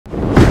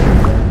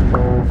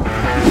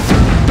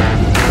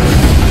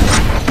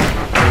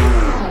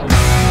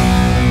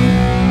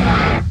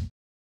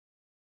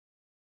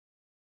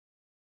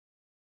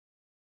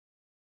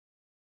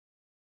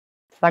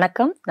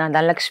வணக்கம். நான்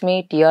தனலக்ஷ்மி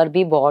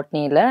டிஆர்பி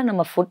பாட்னியில்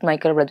நம்ம ஃபுட்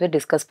மைக்ரோபயாலஜி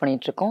டிஸ்கஸ்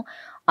பண்ணிகிட்ருக்கோம்.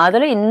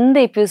 அதில் இந்த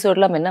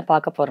எபிசோடில் நம்ம என்ன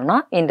பார்க்க போகிறோம்னா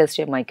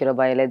இண்டஸ்ட்ரியல்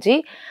மைக்ரோபயாலஜி.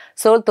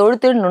 ஸோ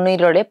தொழில்துறை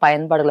நுண்ணுயிரோடைய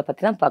பயன்பாடுகளை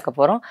பற்றி தான் பார்க்க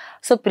போகிறோம்.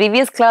 ஸோ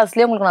ப்ரீவியஸ்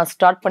கிளாஸ்லேயே உங்களுக்கு நான்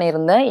ஸ்டார்ட்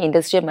பண்ணியிருந்தேன்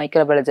இண்டஸ்ட்ரியல்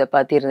மைக்ரோபயாலஜியை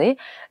பார்த்திருந்தேன்.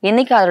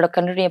 இன்றைக்கி அதோட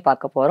கண்டினியூ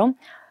பார்க்க போகிறோம்.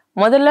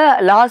 முதல்ல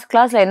லாஸ்ட்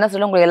கிளாஸில் என்ன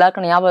சொல்ல உங்களுக்கு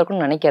எல்லாருக்கும் ஞாபகம்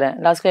இருக்குன்னு நினைக்கிறேன்.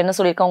 லாஸ்ட்டில் என்ன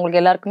சொல்லியிருக்கோம், உங்களுக்கு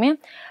எல்லாருக்குமே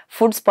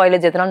ஃபுட்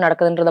ஸ்பாயிலேஜ் எதனால்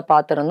நடக்குதுன்றதை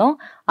பார்த்துருந்தோம்.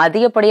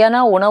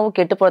 அதிகப்படியான உணவு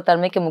கெட்டுப்போகிற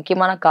தன்மைக்கு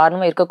முக்கியமான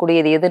காரணமாக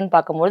இருக்கக்கூடியது எதுன்னு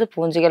பார்க்கும்போது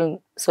பூஞ்சைகள்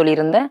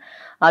சொல்லியிருந்தேன்.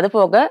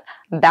 அதுபோக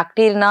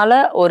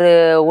பாக்டீரியானால ஒரு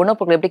உணவுப்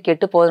பொருட்கள் எப்படி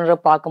கெட்டு போகுதுன்ற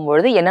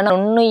பார்க்கும்பொழுது என்னென்ன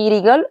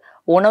நுண்ணுயிரிகள்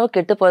உணவு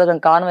கெட்டு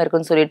போகிறதுக்கு காரணம்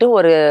இருக்குன்னு சொல்லிட்டு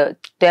ஒரு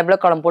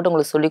டேப்லெட் காலம் போட்டு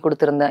உங்களுக்கு சொல்லி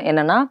கொடுத்துருந்தேன்.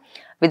 என்னென்னா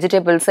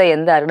வெஜிடபிள்ஸை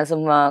எந்த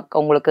ஆர்கனிசம்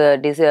உங்களுக்கு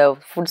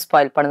ஃபுட்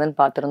ஸ்பாயில்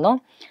பண்ணுதுன்னு பார்த்துருந்தோம்.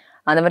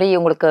 அந்த மாதிரி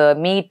உங்களுக்கு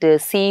மீட்டு,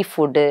 சீ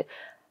ஃபுட்டு,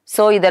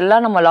 ஸோ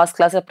இதெல்லாம் நம்ம லாஸ்ட்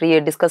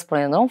கிளாஸில் டிஸ்கஸ்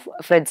பண்ணியிருந்தோம்.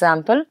 ஃபார்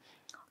எக்ஸாம்பிள்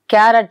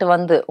கேரட்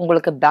வந்து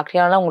உங்களுக்கு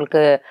பாக்டீரியாலாம்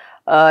உங்களுக்கு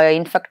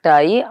இன்ஃபெக்ட்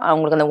ஆகி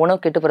அவங்களுக்கு அந்த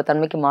உணவு கெட்டு போகிற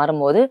தன்மைக்கு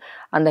மாறும்போது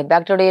அந்த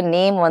பாக்டீரியோடைய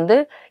நேம் வந்து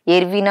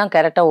எர்வினா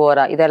கேரட்டா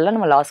ஓரா, இதெல்லாம்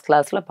நம்ம லாஸ்ட்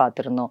கிளாஸில்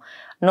பார்த்துருந்தோம்.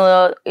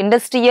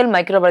 இண்டஸ்ட்ரியல்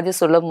மைக்ரோபயாலஜி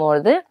சொல்லும்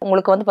போது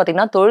உங்களுக்கு வந்து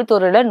பார்த்திங்கன்னா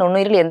தொழில்துறையில்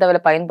நுண்ணுயிரில் எந்த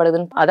வேலை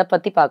பயன்படுதுன்னு அதை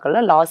பற்றி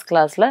பார்க்கல. லாஸ்ட்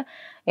கிளாஸில்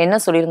என்ன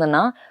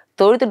சொல்லியிருந்தேன்னா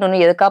தொழில்துறை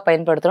நுண்ணுயிர் எதுக்காக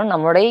பயன்படுத்துகிறோம்,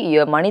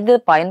 நம்மளுடைய மனித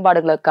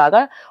பயன்பாடுகளுக்காக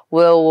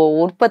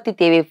உற்பத்தி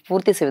தேவையை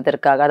பூர்த்தி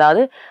செய்வதற்காக.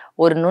 அதாவது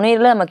ஒரு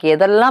நுண்ணுயிரில் நமக்கு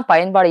எதெல்லாம்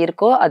பயன்பாடு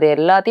இருக்கோ அது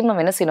எல்லாத்தையும்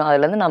நம்ம என்ன செய்யணும்,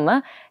 அதுலேருந்து நம்ம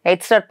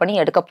எக்ஸ்ட்ராக்ட் பண்ணி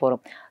எடுக்க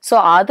போகிறோம். ஸோ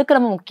அதுக்கு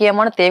நம்ம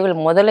முக்கியமான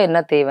தேவைகள் முதல்ல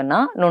என்ன தேவைன்னா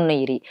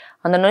நுண்ணுயிரி.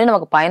 அந்த நுண்ணுயிர்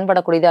நமக்கு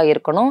பயன்படக்கூடியதாக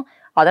இருக்கணும்.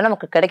 அதை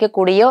நமக்கு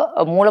கிடைக்கக்கூடிய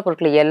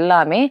மூலப்பொருட்கள்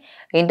எல்லாமே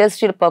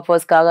இண்டஸ்ட்ரியல்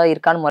பர்பஸ்க்காக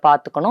இருக்கான்னு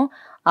பார்த்துக்கணும்.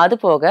 அது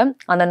போக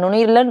அந்த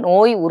நுண்ணுயிரில்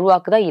நோய்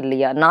உருவாக்குதா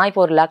இல்லையா. நான்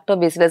இப்போ ஒரு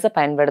லாக்டோபேசிலஸை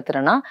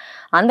பயன்படுத்துகிறேன்னா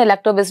அந்த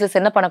லாக்டோபேசிலஸ்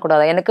என்ன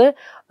பண்ணக்கூடாது, எனக்கு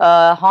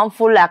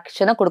ஹார்ம்ஃபுல்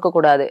ஆக்ஷனை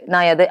கொடுக்கக்கூடாது.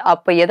 நான்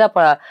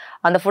அப்போ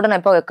அந்த ஃபுட்டை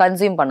நான் இப்போ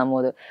கன்சியூம் பண்ணும்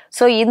போது.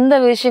 ஸோ இந்த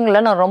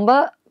விஷயங்களை நான் ரொம்ப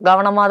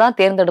கவனமாக தான்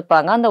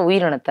தேர்ந்தெடுப்பாங்க அந்த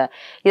உயிரினத்தை.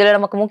 இதில்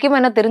நமக்கு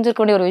முக்கியமாக என்ன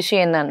தெரிஞ்சிருக்க வேண்டிய ஒரு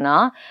விஷயம் என்னன்னா,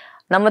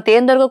 நம்ம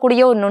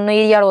தேர்ந்தெடுக்கக்கூடிய ஒரு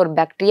நுண்ணுயிரியான ஒரு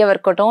பாக்டீரியாவாக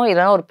இருக்கட்டும்,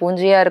 இல்லைன்னா ஒரு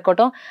பூஞ்சையாக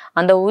இருக்கட்டும்,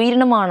 அந்த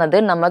உயிரினமானது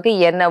நமக்கு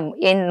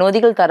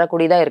நொதிகள்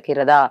தரக்கூடியதாக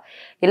இருக்கிறதா,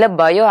 இல்லை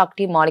பயோ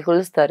ஆக்டிவ்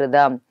மாலிகுல்ஸ்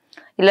தருதா,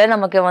 இல்லை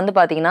நமக்கு வந்து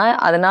பார்த்திங்கன்னா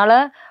அதனால்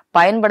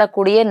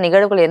பயன்படக்கூடிய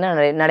நிகழ்வுகள் என்ன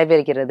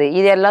நடைபெறுகிறது,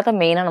 இது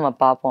எல்லாத்தையும் மெயினாக நம்ம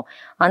பார்ப்போம்.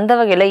 அந்த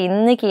வகையில்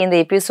இன்னைக்கு இந்த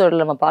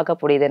எபிசோடில் நம்ம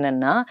பார்க்கக்கூடியது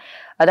என்னென்னா,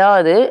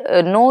 அதாவது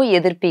நோய்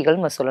எதிர்ப்பிகள்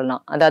நம்ம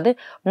சொல்லலாம். அதாவது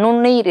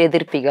நுண்ணுயிர்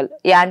எதிர்ப்பிகள்,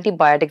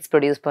 ஆன்டிபயோட்டிக்ஸ்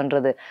ப்ரொடியூஸ்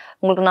பண்ணுறது.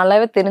 உங்களுக்கு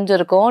நல்லாவே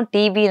தெரிஞ்சிருக்கும்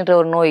டிபின்ற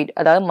ஒரு நோய்,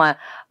 அதாவது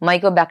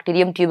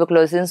மைக்கோபாக்டீரியம்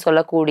டியூபர்குலோசிஸ்ன்னு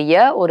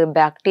சொல்லக்கூடிய ஒரு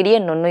பாக்டீரியா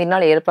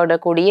நுண்ணுயிரினால்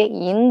ஏற்படக்கூடிய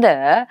இந்த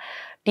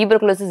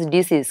டியூபர்குலோசிஸ்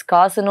டிசீஸ்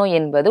காசநோய்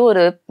என்பது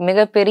ஒரு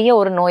மிகப்பெரிய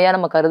ஒரு நோயாக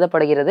நம்ம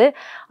கருதப்படுகிறது.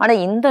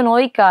 ஆனால் இந்த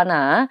நோய்க்கான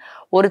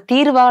ஒரு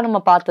தீர்வாக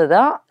நம்ம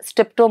பார்த்ததுதான்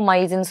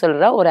ஸ்ட்ரெப்டோமைசின்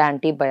சொல்கிற ஒரு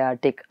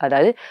ஆன்டிபயாட்டிக்,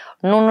 அதாவது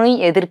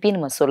நுண்ணுயிர் எதிர்ப்பி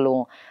நம்ம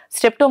சொல்லுவோம்.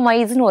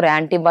 ஸ்ட்ரெப்டோமைசின் ஒரு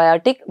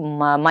ஆன்டிபயாட்டிக்,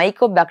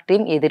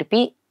 மைக்கோபாக்டீரியம்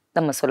எதிர்ப்பி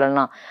நம்ம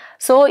சொல்லலாம்.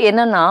 ஸோ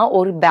என்னன்னா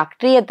ஒரு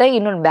பாக்டீரியத்தை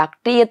இன்னொரு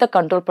பாக்டீரியத்தை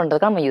கண்ட்ரோல்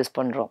பண்ணுறதுக்கு நம்ம யூஸ்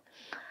பண்ணுறோம்.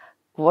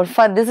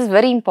 This is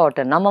very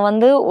important. நம்ம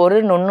வந்து ஒரு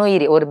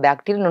நுண்ணுயிரி, ஒரு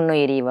பாக்டீரியா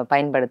நுண்ணுயிரியை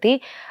பயன்படுத்தி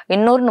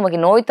இன்னொரு நமக்கு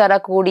நோய்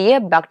தரக்கூடிய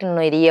பாக்டீரியா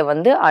நுண்ணுயிரியை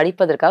வந்து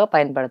அழிப்பதற்காக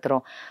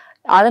பயன்படுத்துகிறோம்.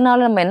 அதனால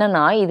நம்ம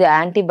என்னன்னா இது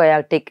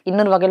ஆன்டிபயாட்டிக்,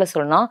 இன்னொரு வகையில்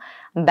சொல்லலாம்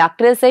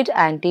பாக்டீரியாசைட்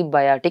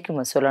ஆன்டிபயாட்டிக்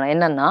நம்ம சொல்லலாம்.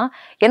 என்னன்னா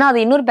ஏன்னா அது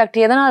இன்னொரு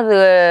பாக்டீரியா தானே அது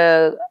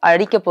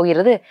அழிக்க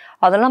போகிறது.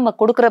 அதெல்லாம் நம்ம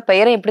கொடுக்குற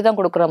பெயரை எப்படி தான்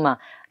கொடுக்குறோமா,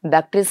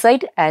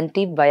 பாக்டீரியாசைட்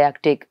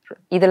ஆன்டிபயாட்டிக்.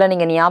 இதில்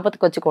நீங்கள்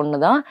ஞாபகத்துக்கு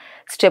வச்சுக்கொண்டு தான்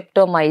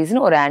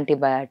ஸ்ட்ரெப்டோமைசின் ஒரு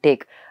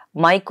ஆன்டிபயாட்டிக்,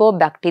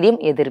 மைக்கோபாக்டீரியம்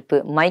எதிர்ப்பு,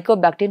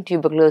 மைக்கோபாக்டீரியம்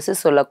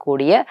டியூபர்குலோசிஸ்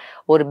சொல்லக்கூடிய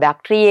ஒரு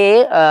பாக்டீரியை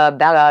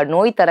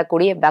நோய்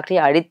தரக்கூடிய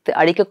பாக்டீரியா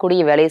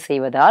அழிக்கக்கூடிய வேலையை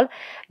செய்வதால்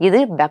இது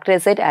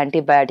பாக்டீரியாசைட்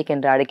ஆன்டிபயாட்டிக்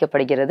என்று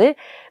அழைக்கப்படுகிறது.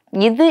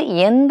 இது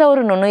எந்த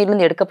ஒரு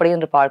நுண்ணுயிரிலிருந்து எடுக்கப்படுகிறது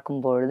என்று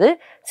பார்க்கும்பொழுது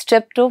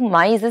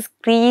ஸ்ட்ரெப்டோமைசிஸ்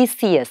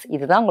கிரீசியஸ்,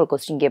 இதுதான் உங்களுக்கு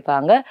கொஸ்டின்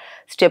கேட்பாங்க.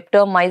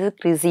 ஸ்ட்ரெப்டோமைசிஸ்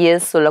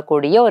கிரீசியஸ்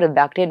சொல்லக்கூடிய ஒரு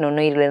பாக்டீரியா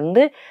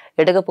நுண்ணுயிரிலிருந்து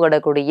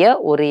எடுக்கப்படக்கூடிய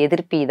ஒரு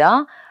எதிர்ப்பி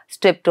தான்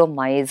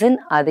ஸ்ட்ரெப்டோமைசின்.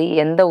 அது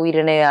எந்த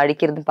உயிரினை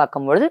அழிக்கிறதுன்னு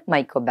பார்க்கும்பொழுது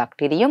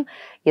மைக்கோபாக்டீரியம்.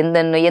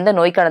 எந்த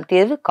நோய்க்கான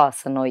தீர்வு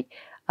காசநோய்,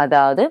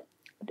 அதாவது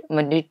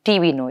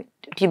டிபி நோய்,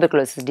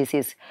 டியூபர்குலோசிஸ்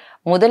டிசீஸ்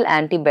முதல்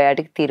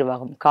ஆன்டிபயாட்டிக்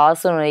தீர்வாகும்.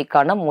 காச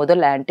நோய்க்கான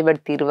முதல்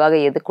ஆன்டிபயோட்டிக்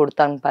தீர்வாக எது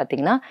கொடுத்தாங்கன்னு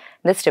பார்த்தீங்கன்னா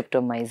இந்த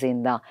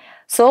ஸ்ட்ரெப்டோமைசின் தான்.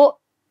 ஸோ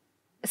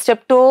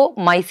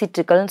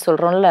ஸ்ட்ரெப்டோமைசிட்டுகள்னு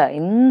சொல்கிறோம்ல,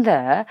 இந்த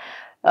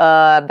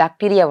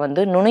பாக்டீரியா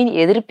வந்து நுண்ணுயிர்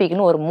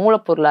எதிர்ப்பிக்குன்னு ஒரு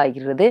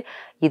மூலப்பொருளாகிறது.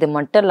 இது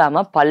மட்டும்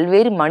இல்லாமல்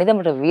பல்வேறு மனித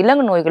மற்றும்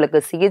விலங்கு நோய்களுக்கு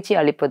சிகிச்சை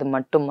அளிப்பது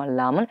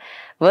மட்டுமல்லாமல்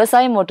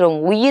விவசாயம் மற்றும்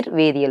உயிர்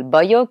வேதியியல்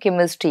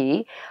பயோகெமிஸ்ட்ரி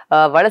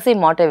வலசை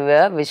மாற்ற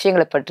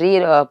விஷயங்களை பற்றி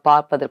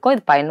பார்ப்பதற்கும்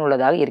இது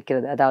பயனுள்ளதாக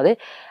இருக்கிறது. அதாவது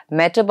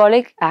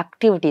மெட்டபாலிக்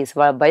ஆக்டிவிட்டீஸ்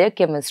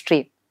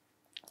பயோகெமிஸ்ட்ரி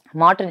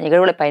மாற்று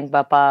நிகழ்வுகளை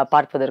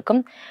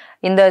பார்ப்பதற்கும்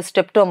இந்த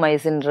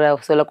ஸ்ட்ரெப்டோமைசின்ற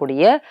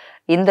சொல்லக்கூடிய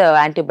இந்த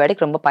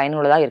ஆன்டிபயோட்டிக் ரொம்ப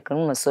பயனுள்ளதாக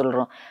இருக்குன்னு நம்ம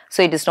சொல்கிறோம். So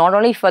it is not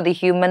only for the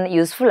human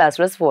useful as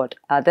well as what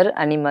other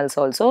animals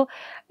also.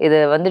 இதை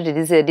வந்து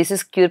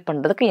டிசீஸ் க்யூர்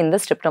பண்ணுறதுக்கு இந்த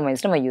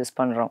ஸ்ட்ரெப்டோமைசின் நம்ம யூஸ்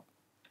பண்ணுறோம்.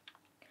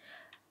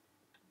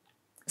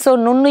 ஸோ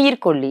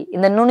நுண்ணுயிர் கொல்லி,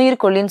 இந்த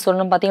நுண்ணுயிர் கொல்லின்னு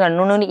சொன்னோம் பார்த்தீங்கன்னா,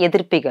 நுண்ணுயிர்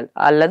எதிர்ப்பிகள்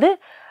அல்லது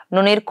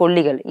நுண்ணுயிர்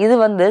கொல்லிகள். இது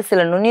வந்து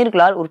சில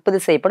நுண்ணுயிர்களால் உற்பத்தி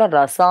செய்யப்படும்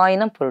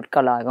ரசாயன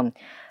பொருட்களாகும்.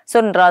 ஸோ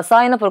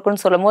ரசாயன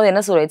பொருட்கள்னு சொல்லும்போது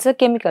என்ன சொல்றோம்?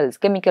 இட்ஸ்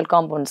கெமிக்கல்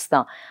காம்பவுண்ட்ஸ்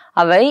தான்.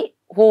 அவை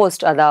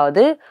ஹோஸ்ட்,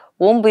 அதாவது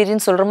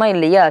ஓம்புயிரின்னு சொல்றோமா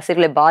இல்லையா,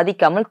 சிறுகளை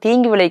பாதிக்காமல்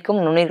தீங்கு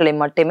விளைக்கும் நுண்ணுயிர்களை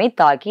மட்டுமே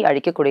தாக்கி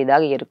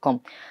அழிக்கக்கூடியதாக இருக்கும்.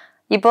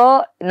 இப்போ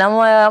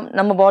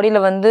நம்ம பாடியில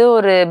வந்து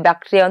ஒரு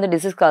பாக்டீரியா வந்து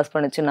டிசீஸ் காஸ்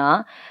பண்ணுச்சுன்னா,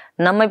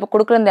 நம்ம இப்போ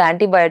கொடுக்குற இந்த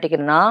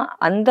ஆன்டிபயோட்டிக்னா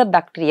அந்த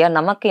பாக்டீரியா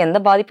நமக்கு எந்த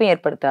பாதிப்பும்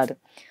ஏற்படுத்தாது.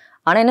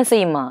 ஆனா என்ன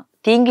செய்யுமா,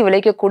 தீங்கு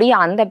விளைவிக்கக்கூடிய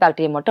அந்த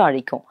பாக்டீரியா மட்டும்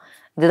அழிக்கும்.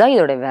 இதுதான்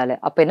இதோட வேலை.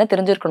 அப்ப என்ன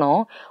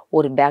தெரிஞ்சிருக்கணும்,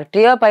 ஒரு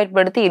பாக்டீரியா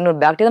பயன்படுத்தி இன்னொரு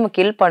பாக்டீரியா நம்ம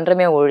கில்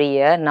பண்றமே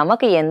ஒழிய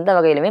நமக்கு எந்த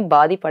வகையிலுமே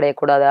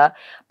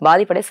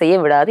பாதிப்படைய செய்ய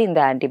விடாது இந்த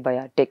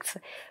ஆன்டிபயோட்டிக்ஸ்.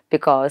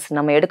 பிகாஸ்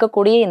நம்ம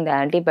எடுக்கக்கூடிய இந்த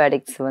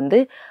ஆன்டிபயோட்டிக்ஸ் வந்து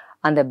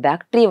அந்த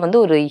பாக்டீரியா வந்து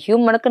ஒரு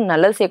ஹியூமனுக்கு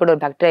நல்லது செய்யக்கூடிய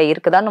ஒரு பாக்டீரியா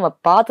இருக்குதான்னு நம்ம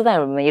பார்த்து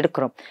தான்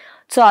எடுக்கிறோம்.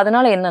 ஸோ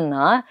அதனால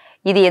என்னன்னா,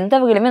 இது எந்த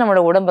வகையிலுமே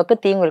நம்மளோட உடம்புக்கு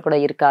தீங்கு கூட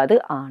இருக்காது.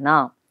 ஆனா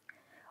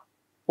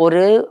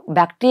ஒரு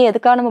பாக்டீரியா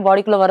எதுக்காக நம்ம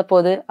பாடிக்குள்ள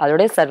வரப்போகுது?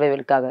 அதோடைய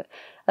சர்வைவலுக்காக.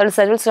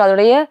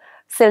 அதோடைய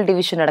செல்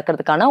டிவிஷன்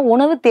நடக்கிறதுக்கான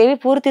உணவு தேவை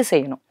பூர்த்தி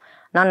செய்யணும்.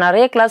 நான்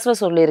நிறைய கிளாஸ்ல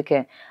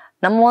சொல்லியிருக்கேன்.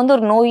 நம்ம வந்து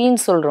ஒரு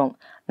நோயின்னு சொல்றோம்,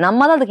 நம்ம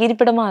தான் அதுக்கு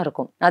இருப்பிடமா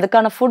இருக்கும்.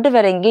 அதுக்கான ஃபுட்டு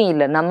வேற எங்கேயும்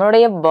இல்லை,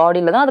 நம்மளுடைய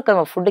பாடியில தான்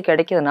அதுக்கு ஃபுட்டு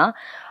கிடைக்குதுன்னா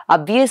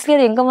அப்வியஸ்லி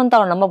அது எங்க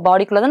வந்தாலும் நம்ம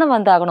பாடிக்குள்ள தானே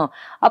வந்தாகணும்.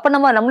 அப்ப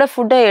நம்மளே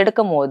ஃபுட்டை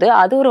எடுக்கும் போது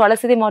அது ஒரு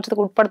வளர்சிதை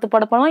மாற்றத்துக்கு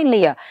உட்படுத்தப்படணுமா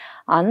இல்லையா?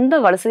 அந்த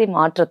வளர்சிதை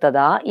மாற்றத்தை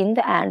தான் இந்த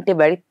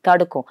ஆன்டிபயோட்டிக்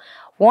தடுக்கும்.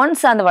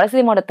 ஒன்ஸ் அந்த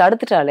வளர்சிதை மாற்றத்தை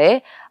தடுத்துட்டாலே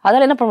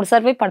அதால என்ன பண்ண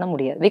சர்வை பண்ண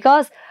முடியாது.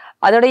 பிகாஸ்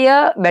அதோடைய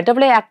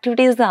மெட்டபாலிக்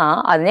ஆக்டிவிட்டீஸ் தான்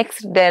அது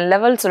நெக்ஸ்ட்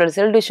லெவல்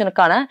செல்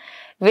டிவிஷனுக்கான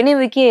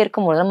வினைவிக்கே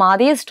இருக்கும்போது நம்ம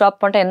அதையே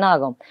ஸ்டாப் பண்ணிட்டா என்ன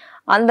ஆகும்,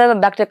 அந்த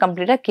பாக்டீரியா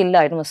கம்ப்ளீட்டா கில்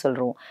ஆயிடும்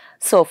சொல்றோம்.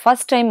 So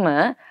first time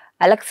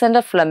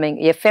Alexander Fleming,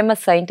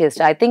 famous scientist.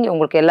 I think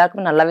உங்களுக்கு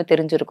எல்லாருக்குமே நல்லாவே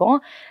தெரிஞ்சிருக்கும்.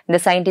 இந்த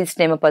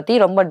சயின்டிஸ்ட் நேமை பற்றி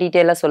ரொம்ப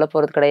டீட்டெயிலாக சொல்ல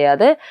போகிறது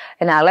கிடையாது.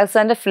 ஏன்னா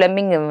அலெக்சாண்டர்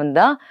ஃப்ளெமிங்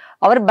தான்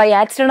அவர் பை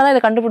ஆக்சிடென்ட் தான்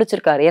இதை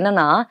கண்டுபிடிச்சிருக்காரு.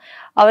 என்னன்னா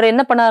அவர்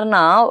என்ன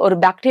பண்ணாருன்னா, ஒரு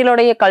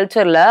பாக்டீரியாவுடைய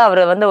கல்ச்சரில்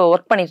அவர் வந்து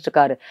ஒர்க் பண்ணிட்டு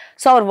இருக்காரு.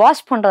 ஸோ அவர்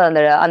வாஷ்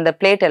பண்ணுற அந்த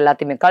பிளேட்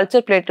எல்லாத்தையுமே,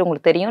 கல்ச்சர் பிளேட்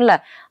உங்களுக்கு தெரியும்ல,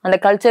 அந்த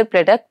கல்ச்சர்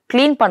பிளேட்டை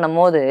க்ளீன் பண்ணும்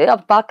போது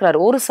அவர் பார்க்குறாரு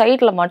ஒரு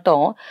சைடில்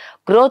மட்டும்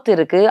க்ரோத்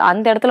இருக்குது.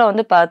 அந்த இடத்துல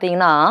வந்து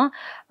பார்த்தீங்கன்னா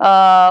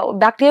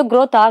பாக்டீரியா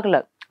க்ரோத்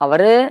ஆகலை.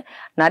 அவரு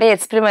நிறைய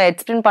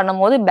எக்ஸ்பிரிமெண்ட்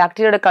பண்ணும்போது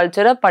பாக்டீரியோட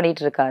கல்ச்சரை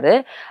பண்ணிட்டு இருக்காரு.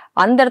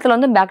 அந்த இடத்துல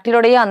வந்து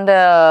பாக்டீரியோடைய அந்த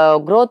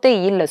குரோத்தே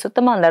இல்லை,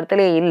 சுத்தமா அந்த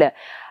இடத்துலயே இல்லை.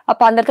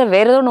 அப்போ அந்த இடத்துல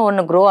வேற ஏதோ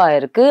ஒன்று க்ரோ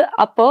ஆயிருக்கு.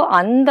 அப்போ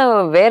அந்த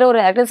வேற ஒரு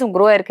ஆர்கானிசம்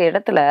க்ரோ ஆயிருக்க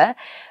இடத்துல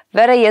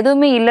வேற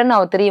எதுவுமே இல்லைன்னு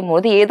அவர் தெரியும்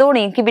போது ஏதோ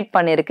ஒன்று இன்கிபிட்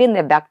பண்ணியிருக்கு,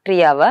 இந்த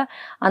பாக்டீரியாவை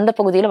அந்த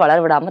பகுதியில் வளர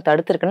விடாமல்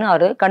தடுத்துருக்குன்னு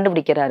அவர்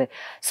கண்டுபிடிக்கிறாரு.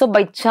 ஸோ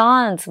பை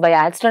சான்ஸ், பை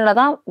ஆக்சிடென்ட்ல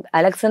தான்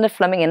அலெக்சாண்டர்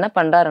ஃப்ளெமிங் என்ன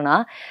பண்றாருன்னா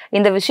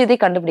இந்த விஷயத்தை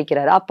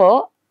கண்டுபிடிக்கிறாரு. அப்போ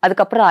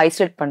அதுக்கப்புறம்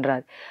ஐசோலேட்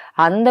பண்றாரு.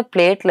 அந்த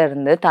பிளேட்ல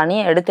இருந்து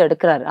தனியா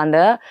எடுக்கிறாரு. அந்த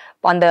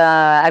அந்த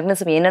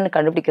ஆர்கானிசம் என்னன்னு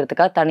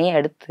கண்டுபிடிக்கிறதுக்காக தனியா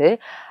எடுத்து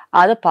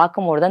அதை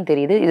பார்க்கும்போது தான்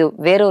தெரியுது இது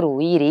வேற ஒரு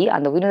உயிரி.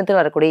 அந்த உயிரினத்தில்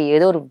வரக்கூடிய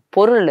ஏதோ ஒரு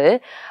பொருள்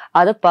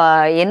அதை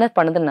என்ன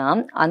பண்ணுதுன்னா,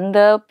 அந்த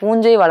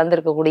பூஞ்சை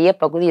வளர்ந்துருக்கக்கூடிய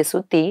பகுதியை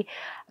சுத்தி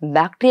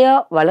பாக்டீரியா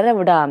வளர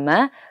விடாம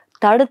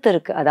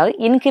தடுத்திருக்கு, அதாவது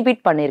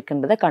இன்கிபிட்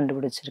பண்ணியிருக்குன்றதை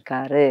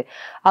கண்டுபிடிச்சிருக்காரு.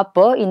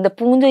 அப்போ இந்த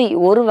பூஞ்சை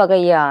ஒரு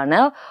வகையான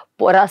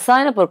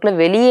ரசாயன பொருட்களை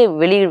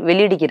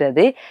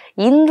வெளியிடுகிறது.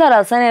 இந்த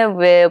ரசாயன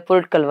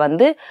பொருட்கள்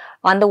வந்து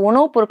அந்த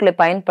உணவுப் பொருட்களை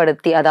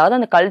பயன்படுத்தி, அதாவது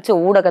அந்த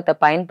கல்ச்சர் ஊடகத்தை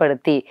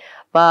பயன்படுத்தி,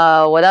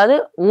 அதாவது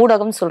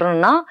ஊடகம்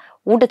சொல்றோம்னா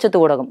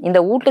ஊட்டச்சத்து ஊடகம், இந்த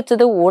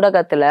ஊட்டச்சத்து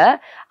ஊடகத்துல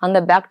அந்த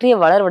பாக்டீரியா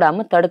வளர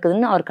விடாம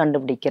தடுக்குதுன்னு அவர்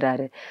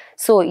கண்டுபிடிக்கிறாரு.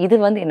 ஸோ இது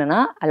வந்து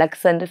என்னன்னா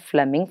அலெக்சாண்டர்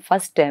ஃப்ளெமிங்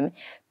ஃபர்ஸ்ட் டைம்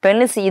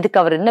இதுக்கு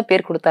அவர் என்ன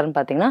பேர் கொடுத்தாருன்னு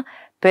பார்த்தீங்கன்னா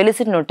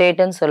பெலிசிட்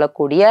நொட்டேட்டன்னு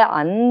சொல்லக்கூடிய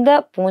அந்த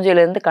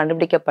பூஞ்சையிலிருந்து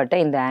கண்டுபிடிக்கப்பட்ட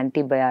இந்த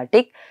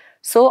ஆன்டிபயாட்டிக்.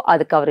 ஸோ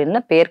அதுக்கு அவர் என்ன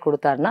பேர்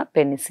கொடுத்தாருன்னா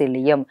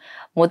பெனிசிலியம்.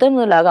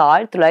 முதலாக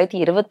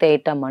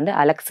 1928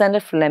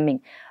 அலெக்சாண்டர் ஃப்ளெமிங்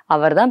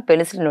அவர் தான்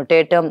பெனிசிலின்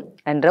நொட்டேட்டம்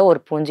என்ற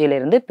ஒரு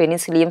பூஞ்சையிலிருந்து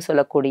பெனிசிலியம்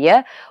சொல்லக்கூடிய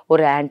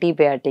ஒரு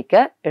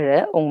ஆன்டிபயாட்டிக்கை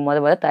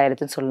முதல்ல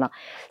தயாரிச்சுன்னு சொல்லலாம்.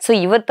 ஸோ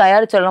இவர்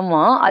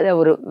தயாரிச்சோம்னா அதை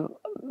ஒரு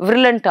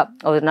விரிலண்டா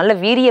ஒரு நல்ல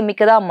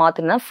வீரியமிக்கதா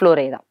மாத்தினா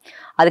ஃப்ளோரே தான்.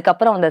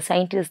 அதுக்கப்புறம் அந்த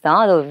சயின்டிஸ்ட்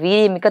தான் அதை ஒரு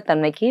வீரியமிக்க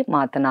தன்மைக்கு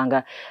மாத்தினாங்க.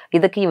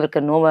 இதுக்கு இவருக்கு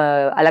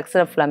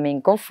அலெக்சாண்டர்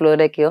ஃப்ளெமிங்க்கும்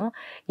ஃப்ளோரேக்கும்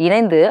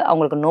இணைந்து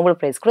அவங்களுக்கு நோபல்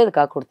பிரைஸ் கூட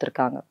இதுக்காக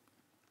கொடுத்துருக்காங்க.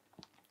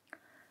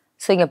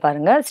 ஸோ இங்கே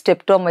பாருங்க,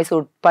 ஸ்டெப்டோமைஸ்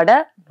உட்பட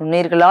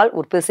நுண்ணுயிர்களால்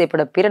உற்பத்தி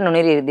செய்யப்பட பிற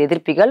நுண்ணுயிர்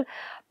எதிர்ப்பிகள்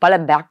பல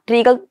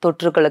பாக்டீரியல்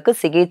தொற்றுகளுக்கு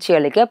சிகிச்சை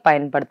அளிக்க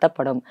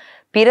பயன்படுத்தப்படும்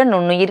பிற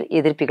நுண்ணுயிர்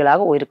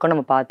எதிர்ப்பிகளாக இருக்கும்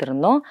நம்ம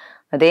பார்த்துருந்தோம்.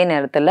 அதே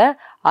நேரத்தில்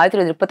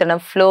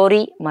 1932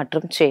 ஃப்ளோரி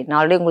மற்றும் செயின்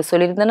ஆல்ரெடி உங்களுக்கு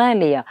சொல்லியிருந்தேன்னா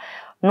இல்லையா,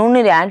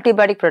 நுண்ணுயிர்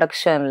ஆன்டிபயோட்டிக்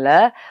ப்ரொடக்ஷனில்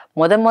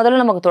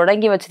முதல்ல நமக்கு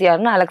தொடங்கி வச்சது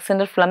யாருன்னா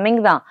அலெக்சாண்டர்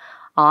ஃப்ளெமிங் தான்.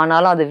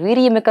 ஆனாலும் அது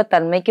வீரியமிக்க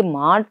தன்மைக்கு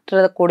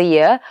மாற்றக்கூடிய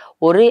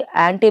ஒரு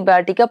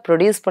ஆன்டிபயோட்டிக்கை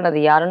ப்ரொடியூஸ் பண்ணது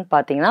யாருன்னு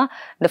பார்த்தீங்கன்னா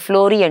இந்த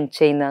ஃப்ளோரி அண்ட்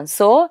செயின் தான்.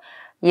 ஸோ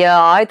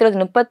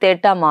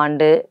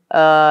 1938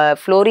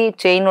 ஃப்ளோரி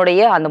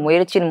செயினுடைய அந்த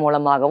முயற்சியின்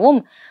மூலமாகவும்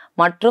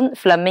மற்றும்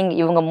ஃப்ளெமிங்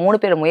இவங்க 3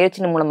 பேர்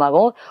முயற்சியின்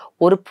மூலமாகவும்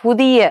ஒரு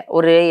புதிய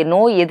ஒரு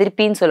நோய்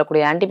எதிர்ப்பின்னு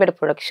சொல்லக்கூடிய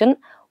ஆன்டிபயோட்டிக் ப்ரொடக்ஷன்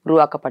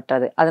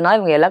உருவாக்கப்பட்டது. அதனால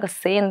இவங்க எல்லாரும்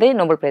சேர்ந்து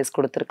நோபல் பிரைஸ்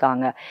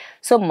கொடுத்துருக்காங்க.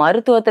 ஸோ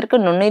மருத்துவத்திற்கு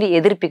நுண்ணுயிரி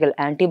எதிர்ப்பிகள்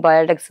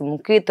ஆன்டிபயோட்டிக்ஸ்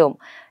முக்கியத்துவம்.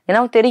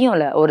 ஏன்னா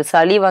தெரியும்ல, ஒரு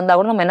சளி வந்தால்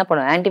கூட நம்ம என்ன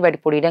பண்ணுவோம்,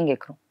 ஆன்டிபயோட்டிக் போடிதான்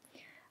கேட்குறோம்.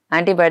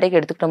 ஆன்டிபயோட்டிக்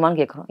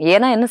எடுத்துக்கிட்டோமான்னு கேட்குறோம்.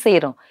 ஏன்னா என்ன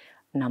செய்யறோம்,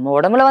 நம்ம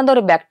உடம்புல வந்து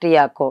ஒரு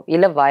பாக்டீரியாக்கோ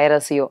இல்லை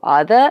வைரஸையோ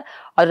அதை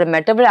அதோட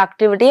மெட்டபால்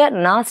ஆக்டிவிட்டியை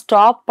நான்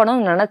ஸ்டாப்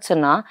பண்ணணும்னு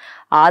நினச்சேன்னா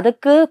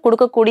அதுக்கு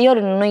கொடுக்கக்கூடிய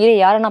ஒரு நுண்ணுயிரை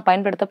யாரை நான்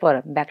பயன்படுத்த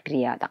போகிறேன்,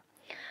 பாக்டீரியா தான்.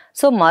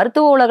 ஸோ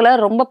மருத்துவ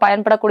உலகில் ரொம்ப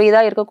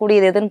பயன்படக்கூடியதாக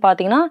இருக்கக்கூடியது எதுன்னு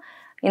பார்த்தீங்கன்னா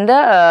இந்த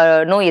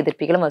நோய்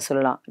எதிர்ப்பிகள் நம்ம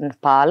சொல்லலாம்.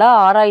 பல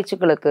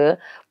ஆராய்ச்சிகளுக்கு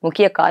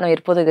முக்கிய காரணம்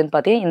இருப்பது எதுன்னு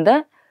பார்த்தீங்கன்னா இந்த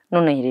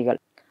நுண்ணுயிரிகள்.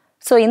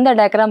 ஸோ இந்த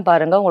டயக்ராம்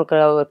பாருங்கள், உங்களுக்கு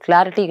ஒரு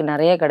கிளாரிட்டி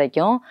நிறைய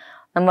கிடைக்கும்.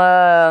 நம்ம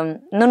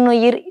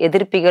நுண்ணுயிர்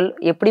எதிர்ப்பிகள்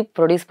எப்படி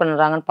ப்ரொடியூஸ்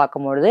பண்ணுறாங்கன்னு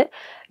பார்க்கும்பொழுது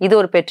இது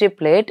ஒரு பெட்ரி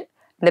பிளேட்.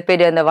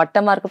 இந்த இந்த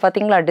வட்டமாக இருக்குது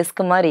பார்த்தீங்களா,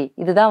 டிஸ்க் மாதிரி,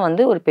 இதுதான்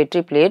வந்து ஒரு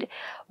பெட்ரி பிளேட்.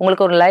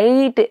 உங்களுக்கு ஒரு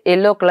லைட்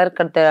எல்லோ கலர்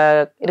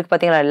இருக்குது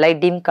பார்த்தீங்களா,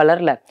 லைட் டீம்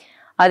கலரில்.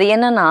 அது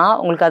என்னன்னா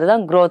உங்களுக்கு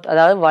அதுதான் க்ரோத்,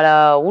 அதாவது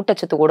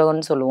ஊட்டச்சத்து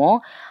ஊடகம்னு சொல்லுவோம்.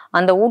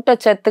 அந்த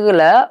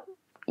ஊட்டச்சத்துக்களை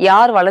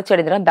யார் வளர்ச்சி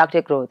அடைஞ்சுன்னா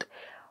பாக்டீரியா க்ரோத்.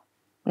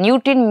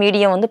 நியூட்ரின்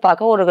மீடியம் வந்து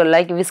பார்க்க ஒரு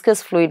லைக்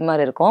விஸ்கஸ் ஃப்ளூயிட்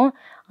மாதிரி இருக்கும்.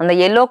 அந்த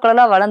எல்லோ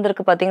கலராக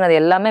வளர்ந்துருக்கு பார்த்தீங்கன்னா அது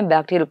எல்லாமே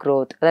பாக்டீரியல்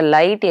க்ரோத். அதாவது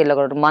லைட் எல்லோ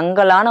கலர்,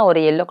 மங்கலான ஒரு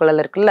எல்லோ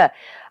கலரில் இருக்குல்ல,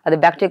 அது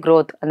பாக்டீரியா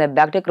க்ரோத். அந்த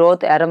பாக்டீரியா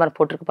க்ரோத் ஏரோமார்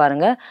போட்டிருக்கு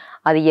பாருங்க,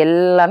 அது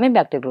எல்லாமே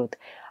பாக்டீரியா க்ரோத்.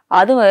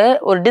 அது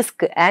ஒரு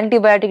டிஸ்க்,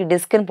 ஆன்டிபயோட்டிக்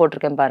டிஸ்க்குன்னு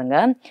போட்டிருக்கேன் பாருங்க.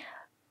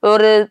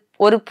 ஒரு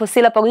ஒரு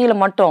சில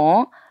பகுதியில் மட்டும்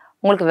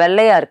உங்களுக்கு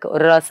வெள்ளையாக இருக்குது,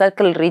 ஒரு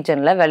சர்க்கிள்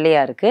ரீஜனில்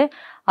வெள்ளையாக இருக்குது.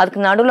 அதுக்கு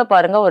நடுவில்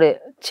பாருங்கள் ஒரு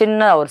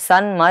சின்ன ஒரு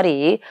சன் மாதிரி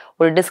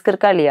ஒரு டிஸ்க்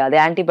இருக்கா இல்லையா, அது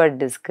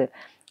ஆன்டிபயோட்டிக் டிஸ்க்கு.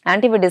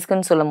 ஆன்டிபயோட்டிக்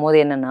டிஸ்க்குன்னு சொல்லும் போது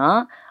என்னென்னா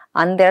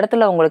அந்த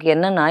இடத்துல உங்களுக்கு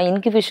என்னென்னா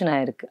இன்கிபியூஷன்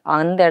ஆகிருக்கு.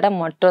 அந்த இடம்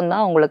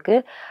மட்டும்தான் உங்களுக்கு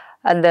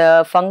அந்த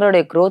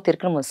ஃபங்கலுடைய க்ரோத்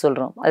இருக்குன்னு நம்ம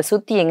சொல்கிறோம். அதை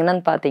சுற்றி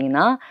எங்கன்னு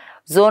பார்த்தீங்கன்னா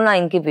ஜோனா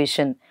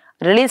இன்கிபியூஷன்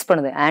ரிலீஸ்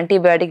பண்ணுது.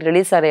 ஆன்டிபயோட்டிக்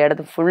ரிலீஸ் ஆகிற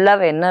இடத்துக்கு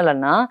ஃபுல்லாகவே என்ன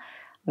இல்லைன்னா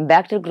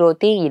பாக்டீரியல்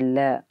க்ரோத்தே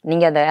இல்லை.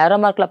 நீங்கள் அந்த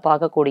ஏரோமார்க்கில்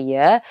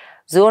பார்க்கக்கூடிய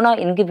ஜோனா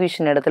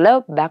இன்கிபியூஷன் இடத்துல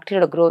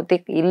பாக்டீரியோட க்ரோத்தே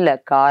இல்லை.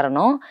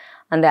 காரணம்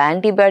அந்த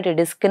ஆன்டிபயோட்டிக்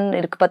டிஸ்க்குன்னு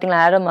இருக்குது பார்த்தீங்களா,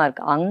 ஏரோமார்க்,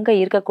 அங்கே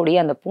இருக்கக்கூடிய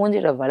அந்த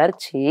பூஞ்சையோட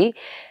வளர்ச்சி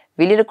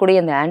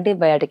வெளியிடக்கூடிய அந்த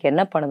ஆன்டிபயோட்டிக்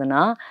என்ன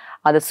பண்ணுதுன்னா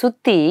அதை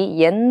சுற்றி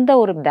எந்த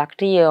ஒரு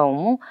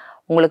பாக்டீரியாவும்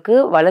உங்களுக்கு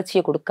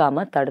வளர்ச்சியை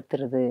கொடுக்காம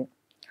தடுத்துருது.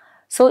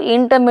 ஸோ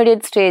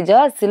இன்டர்மீடியட்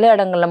ஸ்டேஜாக சில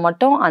இடங்களில்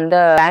மட்டும் அந்த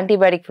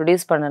ஆன்டிபயோட்டிக்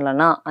ப்ரொடியூஸ்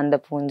பண்ணலைன்னா அந்த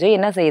பூஞ்சை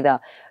என்ன செய்யுதா,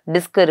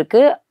 டிஸ்க்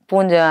இருக்குது,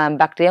 பூஞ்சை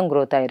பாக்டீரியா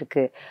க்ரோத்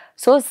ஆகிருக்கு.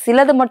 ஸோ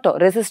சிலது மட்டும்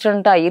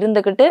ரெசிஸ்டண்ட்டாக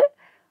இருந்துக்கிட்டு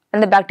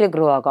அந்த பாக்டீரியா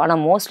க்ரோ ஆகும்.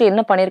 ஆனால் மோஸ்ட்லி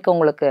என்ன பண்ணியிருக்கு,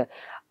 உங்களுக்கு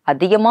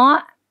அதிகமாக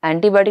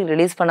ஆன்டிபயோட்டிக்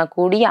ரிலீஸ்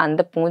பண்ணக்கூடிய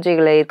அந்த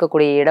பூஞ்சைகளில்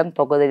இருக்கக்கூடிய இடம்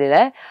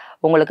பகுதியில்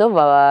உங்களுக்கு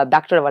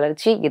பாக்டீரியா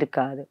வளர்ச்சி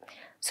இருக்காது.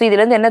 ஸோ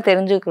இதுலேருந்து என்ன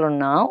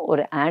தெரிஞ்சுக்கணும்னா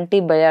ஒரு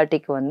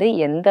ஆன்டிபயோட்டிக் வந்து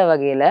எந்த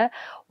வகையில்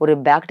ஒரு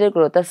பாக்டீரியா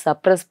க்ரோத்தை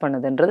சப்ரஸ்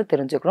பண்ணுதுன்றது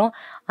தெரிஞ்சுக்கணும்.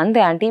 அந்த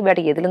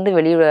ஆன்டிபயோட்டிக் எதுலேருந்து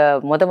வெளியே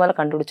முதல்ல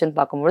கண்டுபிடிச்சுன்னு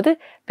பார்க்கும்பொழுது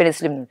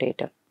பெனிசிலின்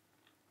மியூட்டேட்டர்.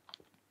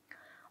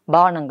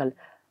 பானங்கள்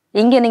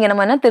இங்கே நீங்கள்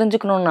நம்ம என்ன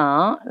தெரிஞ்சுக்கணும்னா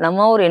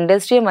நம்ம ஒரு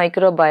இண்டஸ்ட்ரியல்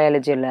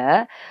மைக்ரோபயாலஜியில்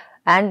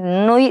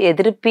நோய்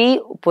எதிர்ப்பி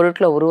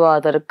பொருட்களை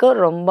உருவாவதற்கு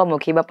ரொம்ப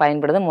முக்கியமாக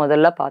பயன்படுது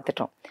முதல்ல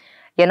பார்த்துட்டோம்.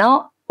 ஏன்னா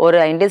ஒரு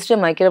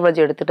இண்டஸ்ட்ரியல்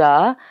மைக்ரோபயாலஜி எடுத்துட்டா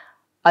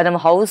அது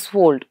நம்ம ஹவுஸ்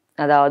ஹோல்டு,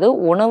 அதாவது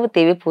உணவு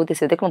தேவை பூர்த்தி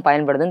செய்யறதுக்கு நம்ம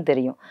பயன்படுதுன்னு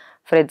தெரியும்.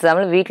 ஃபார்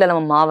எக்ஸாம்பிள் வீட்டில்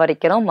நம்ம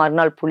மாவரைக்கிறோம்,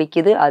 மறுநாள்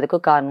புளிக்குது,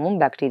 அதுக்கும் காரணமும்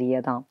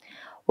பாக்டீரியா தான்.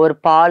 ஒரு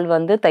பால்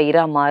வந்து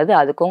தயிராக மாறுது,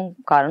 அதுக்கும்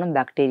காரணம்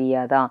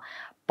பாக்டீரியா தான்.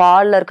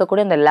 பாலில்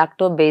இருக்கக்கூடிய அந்த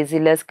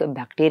லாக்டோபேசிலஸ்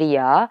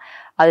பாக்டீரியா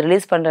அது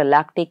ரிலீஸ் பண்ணுற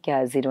லாக்டிக்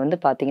ஆசிட் வந்து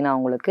பார்த்தீங்கன்னா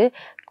உங்களுக்கு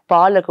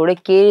பாலில் இருக்கக்கூடிய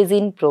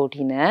கேசின்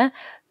புரோட்டீனை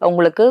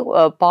உங்களுக்கு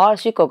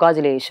பார்ஷி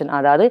கொகாஜுலேஷன்,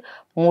 அதாவது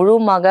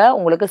முழுமாக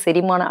உங்களுக்கு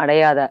செரிமானம்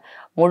அடையாத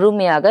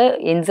முழுமையாக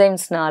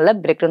என்சைம்ஸ்னால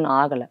பிரேக் டவுன்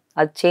ஆகலை,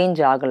 அது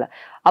சேஞ்ச் ஆகலை.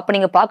 அப்போ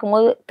நீங்கள்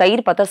பார்க்கும்போது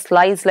தயிர் பார்த்தா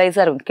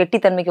ஸ்லைஸாக இருக்கும்,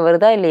 கெட்டித்தன்மைக்கு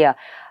வருதா இல்லையா,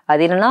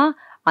 அது என்னன்னா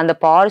அந்த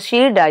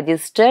பார்ஷியல்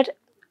டைஜஸ்டட்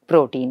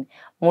புரோட்டீன்,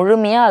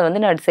 முழுமையாக அது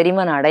வந்து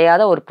செரிமானம்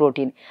அடையாத ஒரு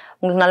புரோட்டீன்.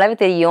 உங்களுக்கு நல்லாவே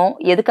தெரியும்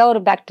எதுக்காக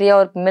ஒரு பாக்டீரியா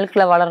ஒரு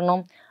மில்கில்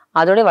வளரணும்,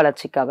 அதோடைய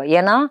வளர்ச்சிக்காக.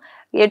 ஏன்னா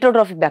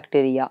ஹெட்ரோட்ரோபிக்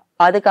பாக்டீரியா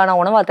அதுக்கான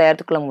உணவை அதை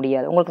தயாரித்துக்கொள்ள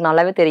முடியாது. உங்களுக்கு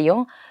நல்லாவே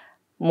தெரியும்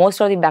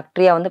மோஸ்ட் ஆஃப் தி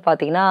பாக்டீரியா வந்து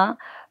பார்த்தீங்கன்னா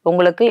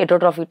உங்களுக்கு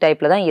ஹெட்ரோட்ரோபிக்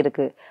டைப்பில் தான்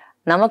இருக்குது.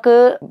 நமக்கு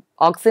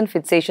ஆக்சிஜன்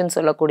ஃபிக்சேஷன்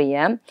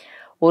சொல்லக்கூடிய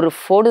ஒரு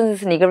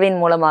ஃபோட்டோசிந்தசிஸ் நிகழ்வின்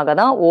மூலமாக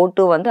தான்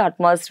O2 வந்து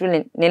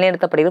அட்மாஸ்பியரில்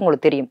நிலைநிறுத்தப்படுகிறது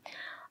உங்களுக்கு தெரியும்.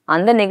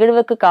 அந்த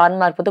நிகழ்வுக்கு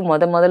காரணமாக இருப்பது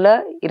முதல்ல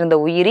இருந்த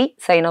உயிரி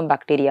சைனோ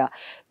பாக்டீரியா.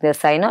 இந்த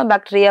சைனோ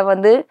பாக்டீரியா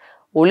வந்து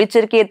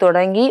ஒளிச்சேர்க்கையை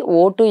தொடங்கி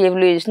O2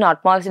 எவல்யூஷன்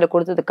அட்மாஸ்பியரில்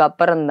கொடுத்ததுக்கு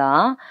அப்புறம்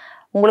தான்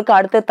உங்களுக்கு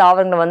அடுத்த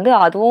தாவரங்கள் வந்து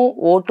அதுவும்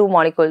O2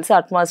 மாலிகூல்ஸ்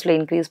அட்மாஸ்பியரில்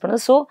இன்க்ரீஸ்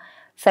பண்ணுது. ஸோ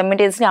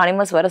சைமல்டேனியஸ்லி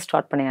அனிமல்ஸ் வர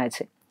ஸ்டார்ட்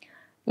பண்ணியாச்சு.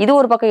 இது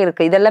ஒரு பக்கம்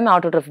இருக்குது, இதெல்லாமே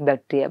ஆட்டோட்ரோபிக்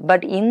பாக்டீரியா.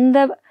 பட் இந்த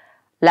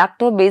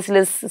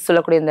லாக்டோபேசிலஸ்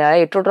சொல்லக்கூடிய இந்த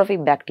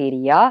ஹெட்ரோட்ரோபிக்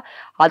பாக்டீரியா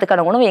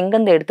அதுக்கான உணவு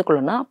எங்கேருந்து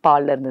எடுத்துக்கொள்ளணும்னா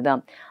பால்ல இருந்து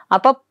தான்.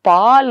 அப்போ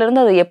பால்ல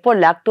இருந்து அது எப்போ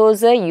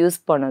லாக்டோஸை யூஸ்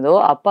பண்ணுதோ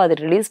அப்போ அது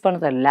ரிலீஸ்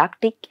பண்ண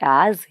லாக்டிக்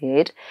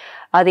ஆசிட்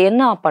அது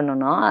என்ன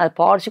பண்ணணும்னா அது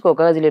பார்ஷி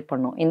கொகாஜுலேட்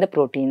பண்ணும் இந்த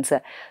ப்ரோட்டீன்ஸை.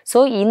 ஸோ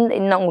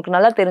இந்த உங்களுக்கு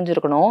நல்லா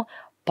தெரிஞ்சிருக்கணும்,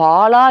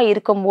 பாலாக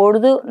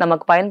இருக்கும்பொழுது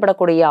நமக்கு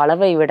பயன்படக்கூடிய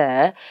அளவை விட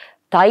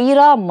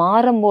தயிராக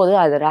மாறும்போது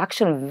அது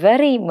ஆக்ஷன்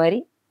வெரி வெரி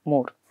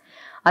மோர்.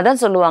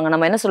 அதான் சொல்லுவாங்க,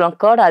 நம்ம என்ன சொல்லுவோம்,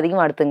 கேர்டு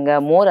அதிகமாக எடுத்துங்க,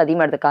 மோர்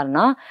அதிகமாக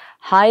எடுத்துக்காருன்னா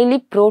ஹைலி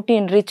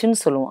ப்ரோட்டீன் ரிச்னு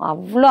சொல்லுவோம்.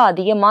 அவ்வளோ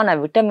அதிகமான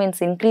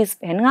விட்டமின்ஸ்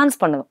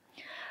என்ஹான்ஸ் பண்ணுவோம்.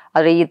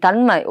 அது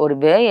தன்மை ஒரு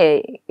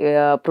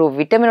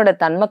விட்டமினோட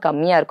தன்மை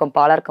கம்மியாக இருக்கும்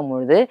பாலாக இருக்கும்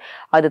பொழுது,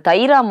 அது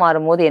தயிராக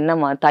மாறும்போது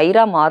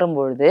தயிராக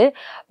மாறும்பொழுது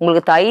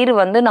உங்களுக்கு தயிர்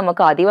வந்து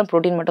நமக்கு அதிகமாக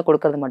ப்ரோட்டீன் மட்டும்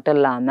கொடுக்கறது மட்டும்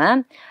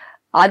இல்லாமல்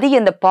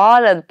இந்த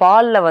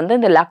பாலில் வந்து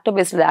இந்த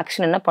லாக்டோபேசில்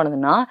ஆக்ஷன் என்ன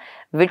பண்ணுதுன்னா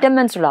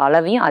விட்டமின்ஸோட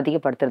அளவையும்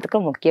அதிகப்படுத்துறதுக்கு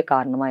முக்கிய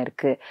காரணமாக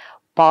இருக்குது.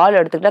 பால்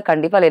எடுத்துக்கிட்டால்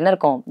கண்டிப்பாக அதில் என்ன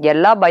இருக்கும்,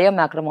 எல்லா பயோ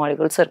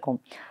மேக்ரோமாலிகூல்ஸும் இருக்கும்.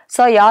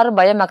 ஸோ யார்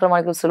பயோ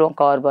மேக்ரோமாலிகூல்ஸ் சொல்லுவோம்,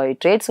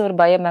 கார்போஹைட்ரேட்ஸ் ஒரு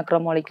பயோ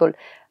மேக்ரோமாலிகூல்,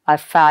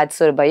 fats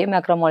ஒரு bio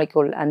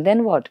மேக்ரோமாலிகூல், and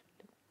then what,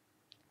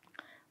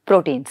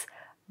 proteins.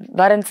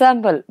 For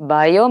example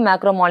bio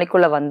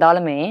மேக்ரோமாலிகூல்ல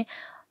வந்தாலுமே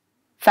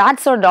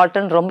ஃபேட்ஸோட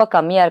டால்டன் ரொம்ப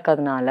கம்மியாக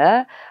இருக்கிறதுனால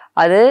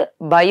அது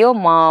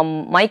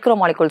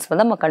மைக்ரோமாலிகூல்ஸ்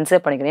வந்து நம்ம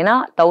கன்சிடர் பண்ணிக்கணும். ஏன்னா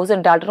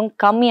 1000 டால்டனும்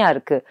கம்மியாக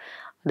இருக்குது.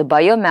 அது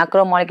பயோ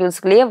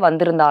மேக்ரோமாலிகூல்ஸ்குள்ளேயே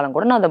வந்திருந்தாலும்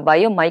கூட நான் அந்த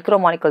பயோ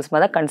மைக்ரோமாலிகூல்ஸ்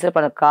மாதிரி தான் கன்சிடர்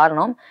பண்ண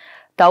காரணம்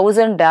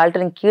 1000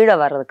 டால்டன் கீழே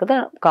வர்றதுக்கு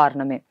தான்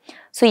காரணமே.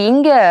 ஸோ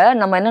இங்கே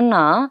நம்ம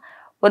என்னென்னா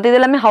இது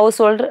எல்லாமே ஹவுஸ்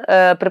ஹோல்டு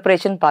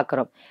ப்ரிப்பரேஷன்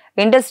பார்க்குறோம்.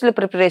 இண்டஸ்ட்ரியல்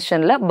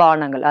ப்ரிப்பரேஷனில்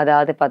பானங்கள்,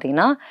 அதாவது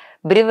பார்த்தீங்கன்னா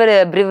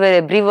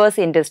பிரிவர்ஸ்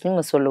இண்டஸ்ட்ரின்னு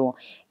நம்ம சொல்லுவோம்.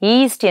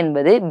 ஈஸ்ட்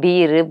என்பது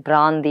பீரு,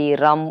 பிராந்தி,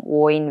 ரம்,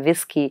 ஒயின்,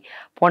 விஸ்கி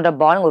போன்ற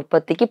பானங்கள்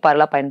உற்பத்திக்கு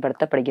பரவலாக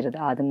பயன்படுத்தப்படுகிறது.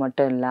 அது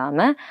மட்டும்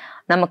இல்லாமல்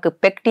நமக்கு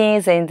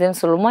பெக்டினேஸ் என்சைம்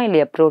சொல்லுவோமா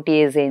இல்லையா,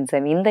 ப்ரோட்டியேஸ்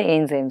என்சைம், இந்த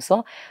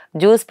என்சைம்ஸும்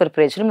ஜூஸ்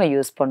ப்ரிப்பரேஷன் நம்ம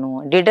யூஸ்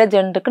பண்ணுவோம்.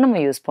 டிடர்ஜென்ட்டுக்கு நம்ம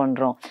யூஸ்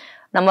பண்ணுறோம்.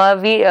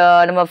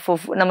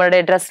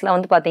 நம்மளுடைய ட்ரெஸ்ல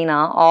வந்து பார்த்தீங்கன்னா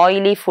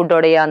ஆயிலி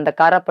ஃபுட்டோடைய அந்த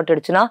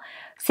காரப்பட்டுடுச்சுன்னா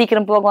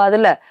சீக்கிரம்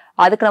போகும்.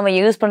 அதுக்கு நம்ம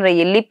யூஸ் பண்ணுற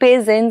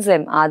லிப்பேஸ்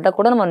என்சைம் அதை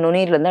கூட நம்ம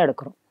நுண்ணீர்லேருந்து தான்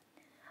எடுக்கிறோம்.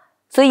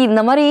 ஸோ இந்த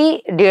மாதிரி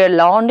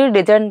லாண்ட்ரி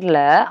டிடர்ஜென்ட்ல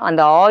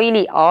அந்த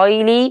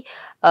ஆயிலி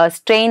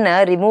ஸ்ட்ரெயினை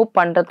ரிமூவ்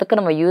பண்ணுறதுக்கு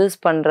நம்ம யூஸ்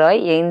பண்ணுற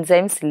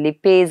என்சைம்ஸ்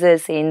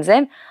லிப்பேசஸ்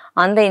என்சைம்,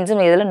 அந்த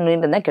என்சைம் இதில்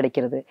நுண்ணீர்லேருந்து தான்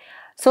கிடைக்கிறது.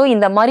 ஸோ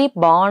இந்த மாதிரி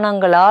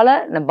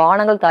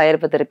பானங்கள்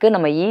தயாரிப்பதற்கு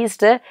நம்ம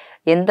ஈஸ்ட்டை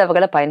எந்த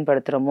வகையில்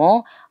பயன்படுத்துகிறோமோ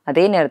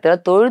அதே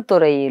நேரத்தில்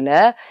தொழில்துறையில்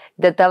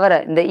இதை தவிர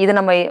இதை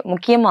நம்ம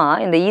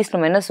முக்கியமாக இந்த ஈஸ்ட்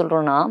நம்ம என்ன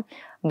சொல்கிறோன்னா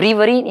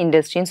ப்ரீவரி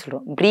இண்டஸ்ட்ரின்னு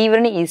சொல்கிறோம்.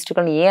 ப்ரீவரி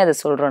ஈஸ்ட்டுகள் ஏன் அதை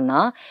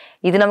சொல்கிறோன்னா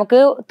இது நமக்கு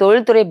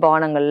தொழில்துறை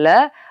பானங்களில்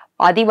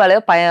அதிக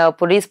அளவு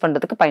ப்ரொடியூஸ்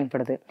பண்ணுறதுக்கு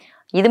பயன்படுது.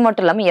 இது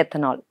மட்டும் இல்லாமல்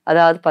எத்தனால்,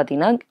 அதாவது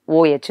பார்த்தீங்கன்னா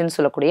OHன்னு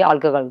சொல்லக்கூடிய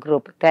ஆல்கஹால்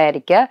குரூப்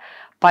தயாரிக்க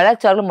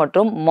பழச்சாறுகள்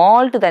மற்றும்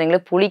மால்ட் தனிகளை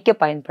புளிக்க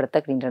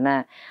பயன்படுத்துகின்றன.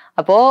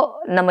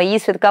 அப்போது நம்ம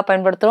ஈஸ்ட் எதுக்காக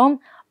பயன்படுத்துகிறோம்,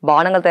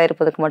 பானங்கள்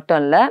தயாரிப்பதற்கு மட்டும்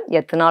இல்லை,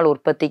 எத்தனால்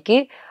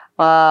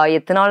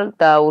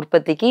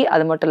உற்பத்திக்கு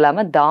அது மட்டும்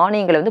இல்லாமல்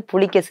தானியங்களை வந்து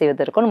புளிக்க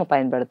செய்வதற்கும் நம்ம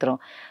பயன்படுத்துகிறோம்.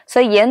 ஸோ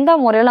எந்த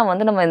முறையில்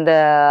வந்து நம்ம இந்த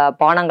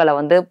பானங்களை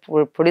வந்து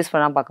ப்ரொடியூஸ்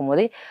பண்ணால்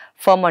பார்க்கும்போது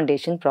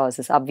ஃபர்மெண்டேஷன்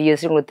ப்ராசஸ்.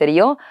 அப்வியஸ்லி உங்களுக்கு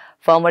தெரியும்,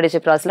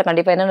 ஃபர்மெண்டேஷன் ப்ராசஸில்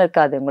கண்டிப்பாக என்னென்ன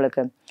இருக்காது,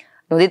 உங்களுக்கு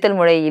நொதித்தல்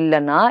முறை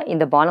இல்லைன்னா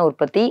இந்த பான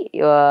உற்பத்தி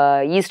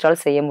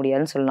ஈஸ்டால் செய்ய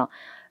முடியாதுன்னு சொல்லலாம்.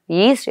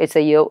 East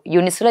it's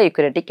unicellular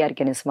eukaryotic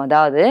organism,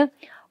 அதாவது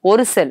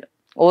ஒரு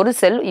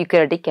செல்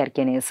யூக்கரியோட்டிக்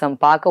ஆர்கானிசம்.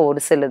 பார்க்க ஒரு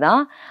செல்லு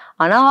தான்,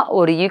 ஆனால்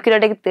ஒரு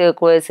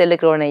யூக்கரியோட்டிக்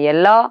செல்லுக்கு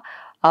எல்லா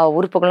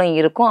உறுப்புகளும்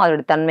இருக்கும்,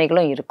 அதோட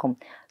தன்மைகளும் இருக்கும்.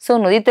 ஸோ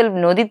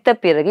நொதித்த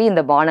பிறகு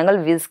இந்த பானங்கள்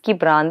விஸ்கி,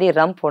 பிராந்தி,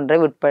 ரம்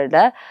போன்றவை உட்பட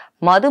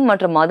மது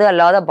மற்றும் மது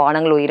அல்லாத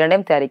பானங்கள்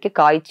இரண்டையும் தயாரிக்க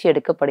காய்ச்சி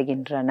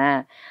எடுக்கப்படுகின்றன.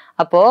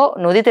 அப்போது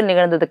நொதித்தல்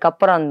நிகழ்ந்ததுக்கு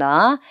அப்புறம்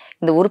தான்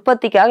இந்த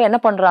உற்பத்திக்காக என்ன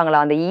பண்ணுறாங்களா,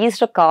 அந்த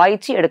ஈஸ்ட்டை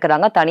காய்ச்சி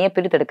எடுக்கிறாங்க, தனியாக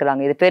பிரித்து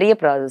எடுக்கிறாங்க. இது பெரிய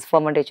ப்ராசஸ்,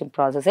 ஃபர்மெண்டேஷன்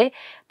ப்ராசஸே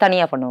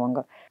தனியாக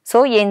பண்ணுவாங்க. ஸோ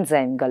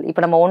என்சைம்கள்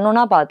இப்போ நம்ம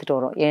ஒன்றா பார்த்துட்டு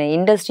வரோம்.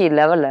 இண்டஸ்ட்ரி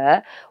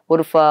லெவலில்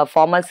ஒரு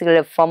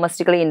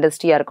ஃபார்மஸ்டிக்கல்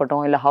இண்டஸ்ட்ரியாக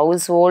இருக்கட்டும், இல்லை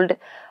ஹவுஸ் ஹோல்டு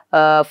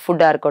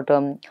ஃபுட்டாக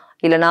இருக்கட்டும்,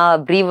 இல்லைனா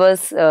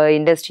ப்ரீவர்ஸ்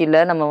இண்டஸ்ட்ரியில்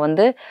நம்ம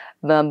வந்து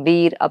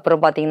பீர்,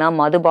 அப்புறம் பார்த்தீங்கன்னா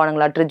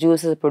மதுபானங்களாற்று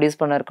ஜூஸஸ் ப்ரொடியூஸ்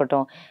பண்ண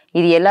இருக்கட்டும்,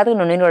 இது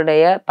எல்லாத்துக்கும்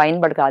நுண்ணுயிரோடைய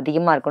பயன்பாடுக்கு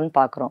அதிகமாக இருக்குன்னு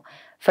பார்க்குறோம்.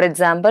 For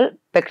example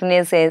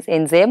pectinase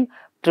enzyme,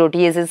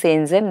 ப்ரோட்டியேசஸ்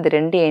enzyme, இந்த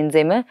 2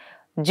 என்சைமு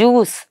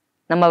ஜூஸ்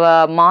நம்ம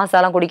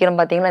மாசாலாம் குடிக்கிறோம்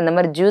பார்த்தீங்களா, இந்த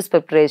மாதிரி ஜூஸ்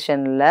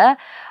ப்ரிப்ரேஷனில்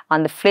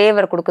அந்த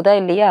ஃப்ளேவர் கொடுக்குதா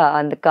இல்லையா,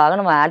 அதுக்காக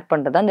நம்ம ஆட்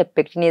பண்ணுறது தான் இந்த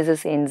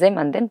பெக்டினேசஸ் என்சைம்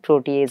அண்ட் தென்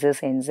ப்ரோட்டியேசஸ்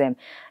என்சைம்.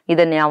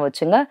 இதை ஞாபகம்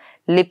வச்சுங்க.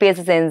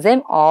 லிப்பேசஸ்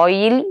என்சைம்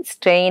ஆயில்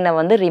ஸ்ட்ரெயினை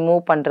வந்து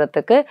ரிமூவ்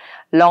பண்ணுறதுக்கு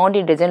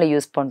லாண்ட்ரி டிடர்ஜென்ட்டில்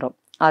யூஸ் பண்ணுறோம்,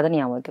 அதை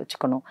ஞாபகத்தை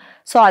வச்சுக்கணும்.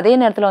 ஸோ அதே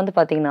நேரத்தில் வந்து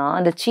பார்த்திங்கன்னா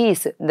அந்த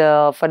சீஸ்,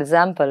 ஃபார்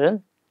எக்ஸாம்பிள்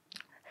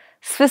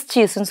ஸ்விஸ்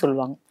சீஸ்ன்னு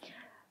சொல்லுவாங்க.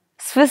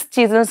 ஸ்விஸ்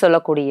சீஸ்ன்னு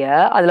சொல்லக்கூடிய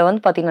அதில்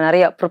வந்து பார்த்திங்கன்னா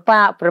நிறைய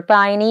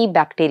ப்ரொபைனி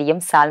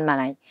பாக்டீரியம்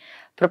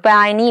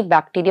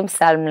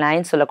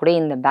சால்மனைன்னு சொல்லக்கூடிய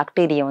இந்த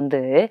பாக்டீரியா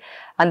வந்து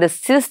அந்த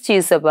ஸ்விஸ்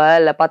சீஸை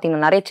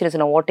பார்த்தீங்கன்னா நிறைய சின்ன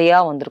சின்ன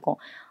ஓட்டையாக வந்திருக்கும்.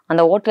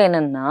 அந்த ஓட்டை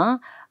என்னென்னா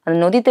அந்த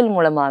நொதித்தல்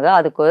மூலமாக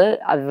அதுக்கு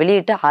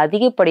வெளியிட்ட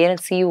அதிகப்படியான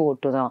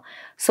CO2 தான்.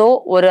 ஸோ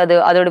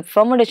அதோட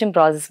ஃபர்மெண்டேஷன்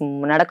ப்ராசஸ்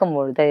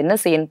நடக்கும்பொழுது அது என்ன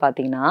செய்யணும்னு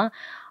பார்த்தீங்கன்னா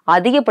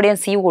அதிகப்படியான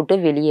CO2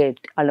 வெளியே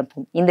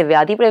அனுப்பும். இந்த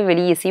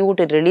அதிகப்படியாக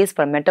CO2 ரிலீஸ்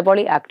பண்ண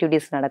மெட்டபாலிக்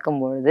ஆக்டிவிட்டிஸ்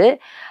நடக்கும்பொழுது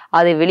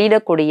அது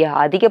வெளியிடக்கூடிய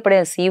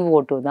அதிகப்படியான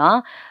CO2 தான்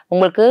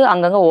உங்களுக்கு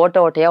அங்கங்கே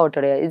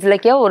ஓட்டையாக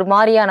இதுலக்கே ஒரு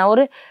மாதிரியான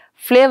ஒரு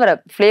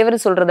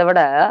ஃப்ளேவர் சொல்கிறத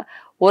விட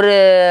ஒரு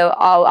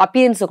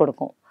அப்பியரன்ஸை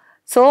கொடுக்கும்.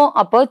 ஸோ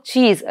அப்போ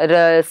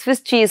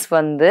ஸ்விஸ் சீஸ்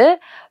வந்து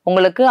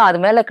உங்களுக்கு அது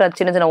மேலே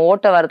சின்ன சின்ன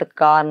ஓட்டை வர்றதுக்கு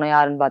காரணம்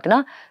யாருன்னு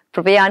பார்த்தீங்கன்னா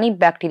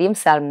Propionibacterium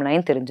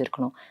salmonine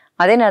தெரிஞ்சிருக்கணும்.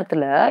 அதே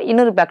நேரத்தில்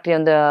இன்னொரு பாக்டீரியா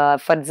வந்து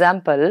ஃபார்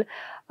எக்ஸாம்பிள்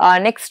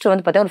நெக்ஸ்ட்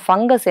வந்து பார்த்தீங்கன்னா ஒரு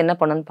ஃபங்கஸ் என்ன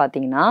பண்ணணும்னு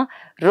பார்த்தீங்கன்னா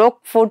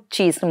ரோக்ஃபோர்ட்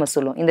சீஸ் நம்ம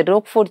சொல்லுவோம். இந்த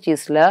ரோக்ஃபோர்ட்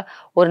சீஸில்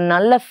ஒரு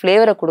நல்ல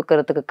ஃப்ளேவரை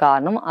கொடுக்கறதுக்கு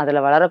காரணம் அதில்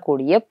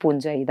வளரக்கூடிய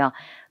பூஞ்சை தான்.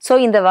 ஸோ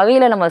இந்த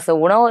வகையில் நம்ம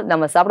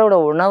சாப்பிடக்கூடிய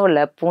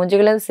உணவில்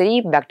பூஞ்சைகளும் சரி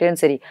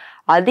பாக்டீரியும் சரி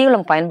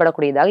அதிகம்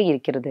பயன்படக்கூடியதாக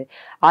இருக்கிறது.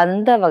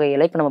 அந்த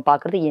வகையில் இப்போ நம்ம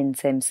பார்க்குறது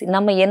என்சைம்ஸ்.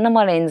 நம்ம என்ன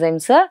மாதிரி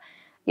என்சைம்ஸை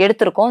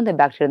எடுத்திருக்கோம் இந்த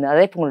பாக்டீரியா.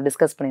 அதை இப்போ உங்களுக்கு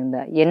டிஸ்கஸ்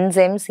பண்ணியிருந்தேன்.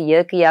 என்சைம்ஸ்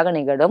இயற்கையாக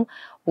நிகழும்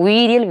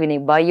உயிரியல் வினை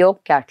பயோ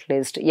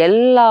கேட்டலிஸ்ட்.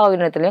 எல்லா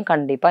உயிரினத்திலையும்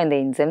கண்டிப்பாக இந்த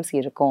என்சைம்ஸ்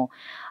இருக்கும்.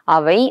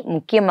 அவை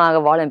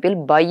முக்கியமாக வாழம்பில்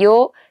பயோ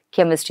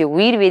கெமிஸ்ட்ரி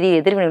உயிர் வேதி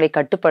எதிர்வினைகளை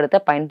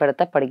கட்டுப்படுத்த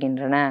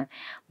பயன்படுத்தப்படுகின்றன.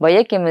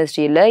 பயோ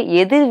கெமிஸ்ட்ரியில்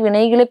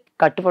எதிர்வினைகளை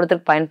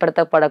கட்டுப்படுத்த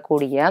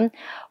பயன்படுத்தப்படக்கூடிய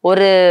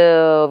ஒரு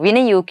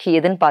வினையூக்கி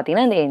எதுன்னு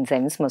பார்த்தீங்கன்னா இந்த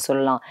என்சைம்ஸ் நம்ம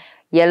சொல்லலாம்.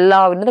 எல்லா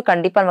உயிரினத்தும்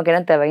கண்டிப்பாக நமக்கு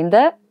என்ன தேவை, இந்த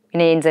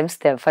என்சைம்ஸ்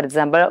தேவை. ஃபார்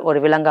எக்ஸாம்பிள் ஒரு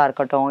விலங்காக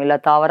இருக்கட்டும், இல்லை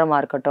தாவரமாக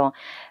இருக்கட்டும்,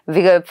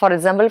 ஃபார்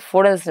எக்ஸாம்பிள்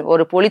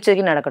ஒரு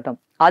பொலிச்செடி நடக்கட்டும்,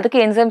 அதுக்கு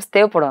என்சைம்ஸ்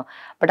தேவைப்படும்.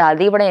 பட்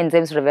அதிகப்பட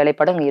என்சைம்ஸோட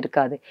வேலைப்பாடு அங்கே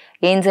இருக்காது.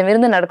 என்சைம்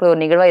இருந்து நடக்கிற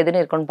ஒரு நிகழ்வாக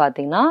எதுன்னு இருக்குன்னு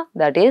பார்த்தீங்கன்னா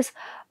that is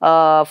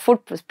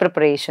food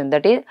preparation,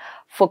 that is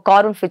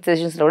carbon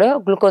ஃபிக்சேஷன்ஸோட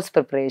glucose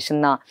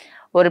preparation தான்.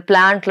 ஒரு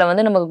பிளான்ட்ல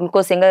வந்து நமக்கு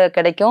குளுக்கோஸ் எங்கே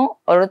கிடைக்கும்,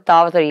 ஒரு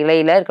தாவர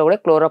இலையில இருக்கக்கூடிய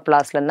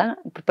குளோரோபிளாஸ்ட்லேருந்து தான்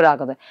ப்ரிப்பேர்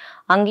ஆகுது.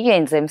 அங்கேயும்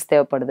என்சைம்ஸ்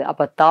தேவைப்படுது.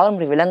 அப்போ தாவரம்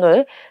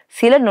விலங்குகள்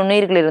சில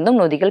நுண்ணுயிர்களிலிருந்தும்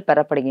நொதிகள்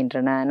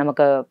பெறப்படுகின்றன.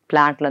 நமக்கு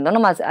பிளான்ட்ல இருந்தும்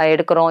நம்ம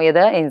எடுக்கிறோம்,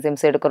 எதை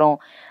என்சைம்ஸ் எடுக்கிறோம்,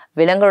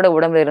 விலங்குகளோட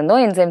உடம்புல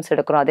இருந்தும் என்சைம்ஸ்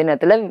எடுக்கிறோம். அதே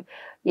நேரத்தில்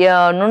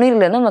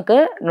நுண்ணுயிர்லேருந்து நமக்கு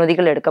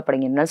நொதிகள்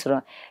எடுக்கப்படுகின்றன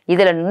சொல்லுவோம்.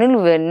 இதில்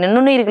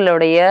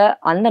நுண்ணுயிர்களுடைய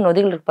அந்த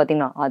நொதிகள் இருக்கு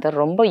பார்த்தீங்கன்னா அது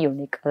ரொம்ப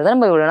யூனிக். அதுதான்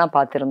நம்ம இவ்வளோ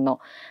பார்த்துருந்தோம்.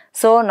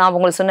 ஸோ நான்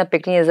உங்களுக்கு சொன்ன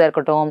பெக்னியஸாக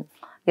இருக்கட்டும்,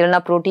 இல்லைன்னா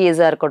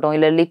புரோட்டீஸாக இருக்கட்டும்,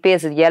 இல்லை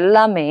லிப்பேஸ்,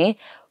 எல்லாமே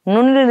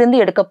நுண்ணிலிருந்து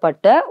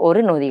எடுக்கப்பட்ட ஒரு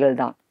நொதிகள்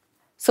தான்.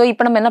 ஸோ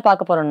இப்போ நம்ம என்ன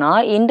பார்க்க போறோம்னா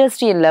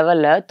இண்டஸ்ட்ரியல்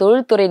லெவலில்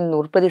தொழில்துறையின்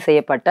உற்பத்தி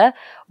செய்யப்பட்ட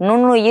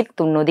நுண்ணுயிர்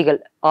நொதிகள்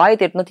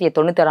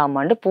 1896ஆம்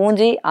ஆண்டு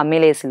பூஞ்சை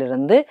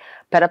அமிலேஸிலிருந்து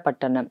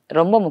பெறப்பட்டன.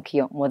 ரொம்ப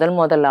முக்கியம்.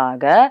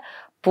 முதலாக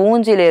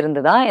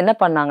பூஞ்சிலிருந்து தான் என்ன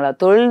பண்ணாங்களா,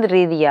 தொழில்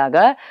ரீதியாக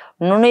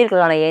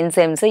நுண்ணுயிர்களான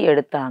என்சைம்ஸை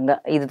எடுத்தாங்க.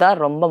 இதுதான்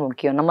ரொம்ப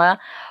முக்கியம். நம்ம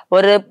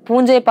ஒரு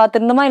பூஞ்சையை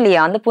பார்த்துருந்தோமா இல்லையா,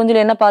 அந்த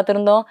பூஞ்சையில் என்ன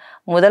பார்த்துருந்தோம்,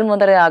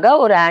 முதலாக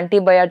ஒரு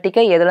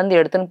ஆன்டிபயோட்டிக்கை எதுலேருந்து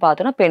எடுத்துன்னு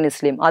பார்த்தோன்னா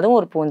பெனிசிலியம், அதுவும்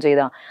ஒரு பூஞ்சை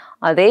தான்.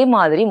 அதே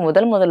மாதிரி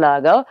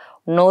முதலாக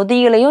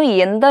நொதிகளையும்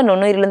எந்த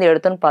நுண்ணுயிரிலிருந்து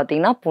எடுத்தோன்னு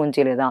பார்த்தீங்கன்னா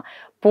பூஞ்சையில தான்.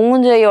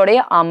 பூஞ்சையோடைய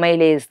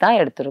அமைலேஸ் தான்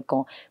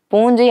எடுத்திருக்கோம்.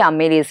 பூஞ்சை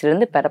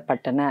அமைலேஸிலிருந்து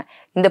பெறப்பட்டன.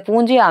 இந்த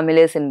பூஞ்சை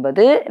அமைலேஸ்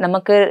என்பது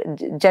நமக்கு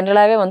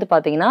ஜென்ரலாகவே வந்து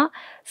பார்த்தீங்கன்னா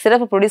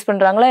சிறப்பு ப்ரொடியூஸ்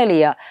பண்ணுறாங்களா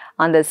இல்லையா,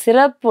 அந்த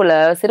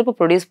சிறப்பு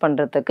ப்ரொடியூஸ்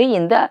பண்ணுறதுக்கு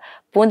இந்த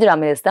பூஞ்சை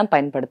அமைலேஸ் தான்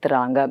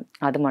பயன்படுத்துகிறாங்க.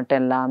 அது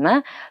மட்டும்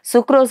இல்லாமல்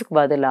சுக்ரோஸுக்கு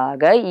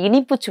பதிலாக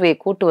இனிப்பு சுவையை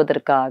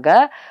கூட்டுவதற்காக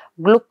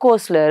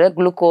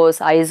குளுக்கோஸ்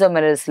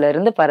ஐசோமெரஸ்ல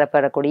இருந்து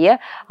பெறக்கூடிய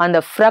அந்த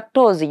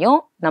ஃப்ரக்டோஸையும்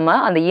நம்ம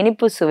அந்த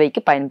இனிப்பு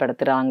சுவைக்கு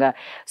பயன்படுத்துகிறாங்க.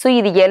 ஸோ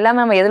இது எல்லாமே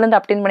நம்ம எதுலேருந்து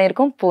அப்டெயின்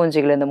பண்ணியிருக்கோம்,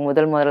 பூஞ்சையிலேருந்து.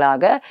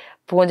 முதலாக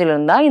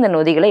பூஞ்சையிலேருந்து தான் இந்த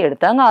நொதிகளை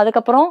எடுத்தாங்க.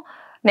 அதுக்கப்புறம்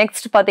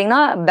நெக்ஸ்ட்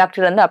பார்த்தீங்கன்னா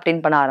பாக்டீரியாலேருந்து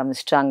அப்டெயின் பண்ண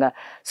ஆரம்பிச்சிட்டாங்க.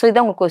 ஸோ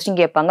இதான் உங்களுக்கு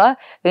கொஸ்டின் கேட்பாங்க,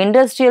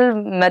 இண்டஸ்ட்ரியல்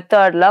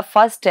மெத்தடில்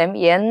ஃபர்ஸ்ட் டைம்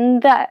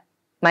எந்த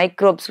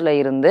மைக்ரோப்ஸில்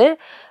இருந்து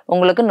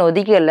உங்களுக்கு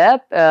நொதிகளை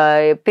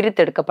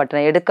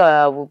பிரித்தெடுக்கப்பட்டன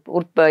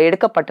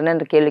எடுக்கப்பட்டன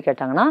என்ற கேள்வி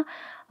கேட்டாங்கன்னா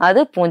அது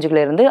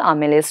பூஞ்சிகளிலிருந்து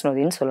அமைலேஸ்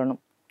நொதின்னு சொல்லணும்.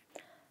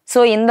 ஸோ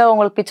இந்த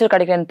உங்களுக்கு பிக்சர்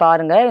கிடைக்கிறேன்னு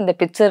பாருங்க. இந்த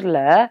பிக்சரில்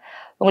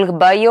உங்களுக்கு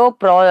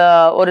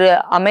ஒரு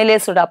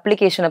அமைலேஸோட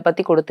அப்ளிகேஷனை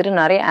பற்றி கொடுத்துட்டு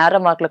நிறைய ஏரோ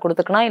மார்க்கில்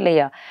கொடுத்துருக்கனா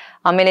இல்லையா,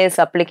 அமைலேஸ்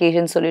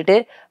அப்ளிகேஷன் சொல்லிட்டு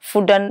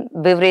ஃபுட் அண்ட்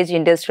பிவரேஜ்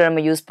இண்டஸ்ட்ரி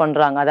நம்ம யூஸ்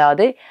பண்ணுறாங்க.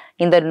 அதாவது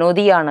இந்த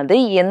நொதியானது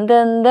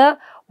எந்தெந்த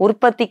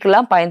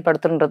உற்பத்திக்கெல்லாம்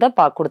பயன்படுத்துன்றதை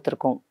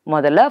கொடுத்துருக்கோம்.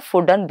 முதல்ல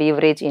ஃபுட் அண்ட்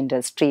பிவரேஜ்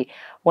இண்டஸ்ட்ரி,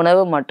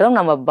 உணவு மற்றும்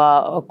நம்ம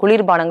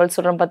குளிர்பானங்கள்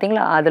சொல்கிறோம்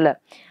பார்த்தீங்களா அதில்.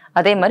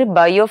 அதே மாதிரி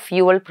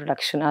பயோஃபியூவல்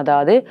ப்ரொடக்ஷன்,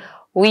 அதாவது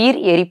உயிர்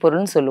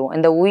எரிபொருள்னு சொல்லுவோம்.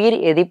 இந்த உயிர்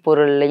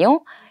எரிபொருள்லையும்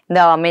இந்த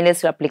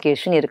அமைலேஸ்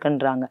அப்ளிகேஷன்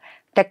இருக்குன்றாங்க.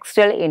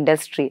 டெக்ஸ்டைல்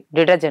இண்டஸ்ட்ரி,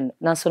 டிடர்ஜென்ட்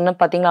நான் சொன்ன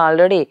பார்த்தீங்கன்னா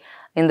ஆல்ரெடி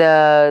இந்த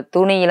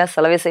துணியெல்லாம்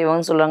செலவை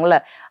செய்வாங்கன்னு சொல்லுவாங்கள்ல,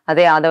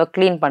 அதை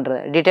க்ளீன்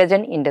பண்ணுறது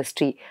detergent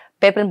industry.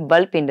 Paper and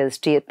bulb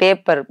industry,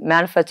 paper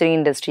manufacturing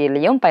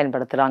இண்டஸ்ட்ரியிலையும்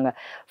பயன்படுத்துகிறாங்க.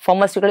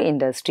 Pharmaceutical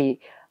industry.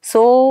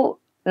 ஸோ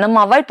நம்ம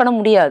அவாய்ட் பண்ண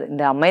முடியாது.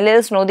 இந்த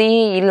அமைலேஸ் நொதி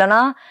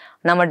இல்லைன்னா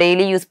நம்ம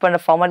டெய்லி யூஸ் பண்ணுற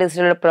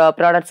ஃபார்மசிட்டிக்கல்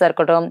ப்ராடக்ட்ஸாக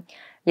இருக்கட்டும்,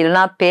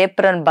 இல்லைனா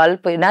பேப்பர் அண்ட்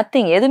பல்ப்,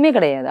 நத்திங், எதுவுமே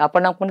கிடையாது. அப்போ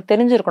நமக்கு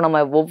தெரிஞ்சிருக்கணும்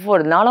நம்ம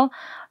ஒவ்வொரு நாளும்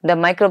இந்த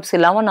மைக்ரோப்ஸ்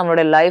இல்லாமல்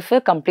நம்மளோட லைஃபு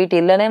கம்ப்ளீட்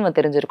இல்லைன்னே நம்ம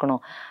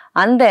தெரிஞ்சிருக்கணும்.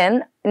 அண்ட் தென்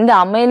இந்த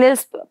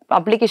அமைலேஸ்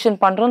அப்ளிகேஷன்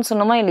பண்ணுறோன்னு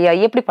சொன்னோமா இல்லையா,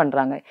 எப்படி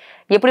பண்ணுறாங்க,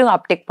 எப்படி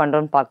அப்டேக்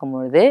பண்ணுறோன்னு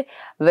பார்க்கும்பொழுது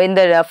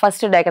இந்த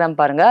ஃபர்ஸ்ட் டயக்ராம்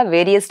பாருங்கள்.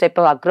 Various type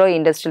of agro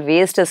industrial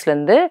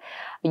வேஸ்டஸ்லேருந்து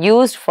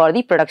used for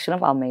the production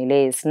of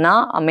amylase.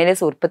 நான்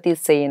அமைலேஸ் உற்பத்தி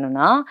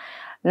செய்யணும்னா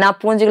நான்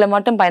பூஞ்சிகளை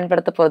மட்டும்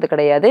பயன்படுத்த போகிறது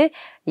கிடையாது.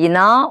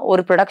 நான்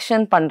ஒரு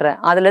ப்ரொடக்ஷன் பண்ணுறேன்,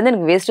 அதுலேருந்து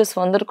எனக்கு வேஸ்டஸ்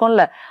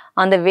வந்திருக்கும்ல,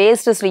 அந்த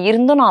வேஸ்டஸில்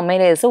இருந்தும் நான்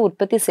அமைலேஸை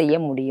உற்பத்தி செய்ய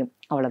முடியும்.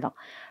 அவ்வளோதான்.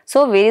 So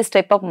various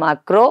type of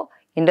macro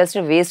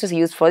industrial wastes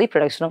use for the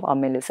production of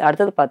amylase.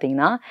 அடுத்தது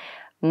பார்த்தீங்கன்னா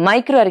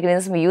micro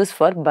organism use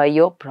for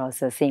bio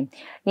processing.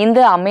 இந்த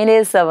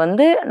அமைலேஸை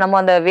வந்து நம்ம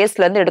அந்த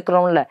வேஸ்ட்லேருந்து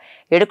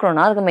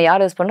எடுக்கணும்னா அதுக்கு நம்ம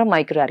யார் யூஸ் பண்ணுறோம்,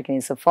 மைக்ரோ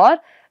ஆர்கானிசம் ஃபார்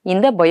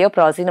இந்த பயோ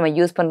ப்ராசஸிங் நம்ம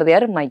யூஸ் பண்ணுறது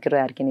யார்? Micro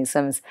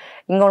organisms.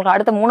 இங்கே உங்களுக்கு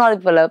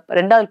அடுத்த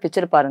ரெண்டாவது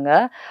பிக்சர் பாருங்க,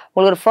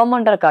 உங்களுக்கு ஒரு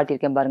ஃபெர்மெண்டர்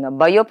காட்டியிருக்கேன் பாருங்க.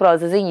 Bio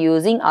processing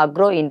using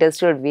agro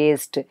industrial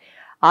waste.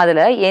 அதில்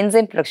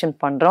என்சைம் ப்ரொடக்ஷன்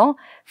பண்ணுறோம்.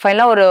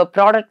 ஃபைனலாக ஒரு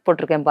ப்ராடக்ட்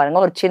போட்டிருக்கேன் பாருங்க,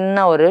 ஒரு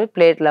சின்ன ஒரு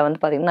பிளேட்டில் வந்து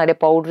பார்த்தீங்கன்னா நிறைய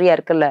பவுட்ரியாக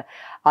இருக்குல்ல,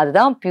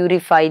 அதுதான்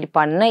பியூரிஃபைடு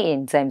பண்ண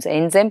என்சைம்ஸ்.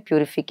 என்சைம்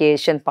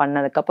பியூரிஃபிகேஷன்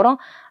பண்ணதுக்கப்புறம்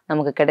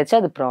நமக்கு கிடைச்ச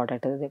அது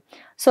ப்ராடக்ட் இது.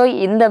 ஸோ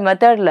இந்த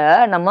மெத்தடில்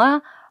நம்ம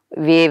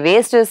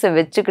வேஸ்டஸை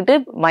வச்சுக்கிட்டு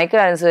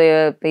மைக்ரோ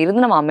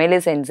இருந்து நம்ம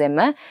அமைலேஸ்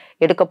என்சைமை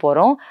எடுக்க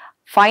போகிறோம்.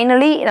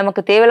 ஃபைனலி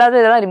நமக்கு தேவையில்லாத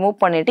இதெல்லாம் ரிமூவ்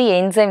பண்ணிவிட்டு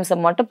என்சைம்ஸை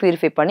மட்டும்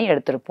பியூரிஃபை பண்ணி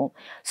எடுத்துருப்போம்.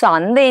 ஸோ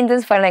அந்த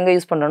என்சைம்ஸ் ஃபைனலாக எங்கே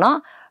யூஸ் பண்ணுறோன்னா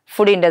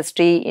food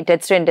industry,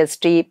 textile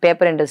industry,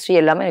 paper industry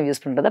எல்லாமே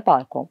யூஸ் பண்ணுறதை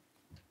பார்ப்போம்.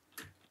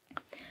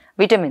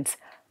 விட்டமின்ஸ்.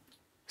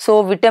 ஸோ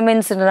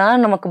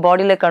விட்டமின்ஸ்னால் நமக்கு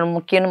பாடியில்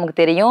முக்கியம் நமக்கு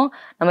தெரியும்.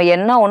 நம்ம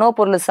என்ன உணவுப்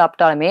பொருள்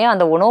சாப்பிட்டாலுமே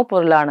அந்த உணவுப்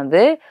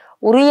பொருளானது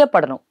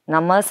உரியப்படணும்.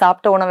 நம்ம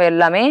சாப்பிட்ட உணவு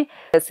எல்லாமே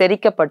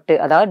செரிக்கப்பட்டு,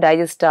 அதாவது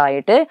டைஜஸ்ட்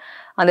ஆகிட்டு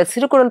அந்த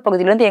சிறுகுடல்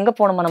பகுதியிலேருந்து எங்கே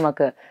போகணுமா,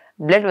 நமக்கு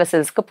பிளட்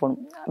வெசல்ஸ்க்கு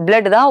போகணும்.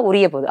 பிளட் தான்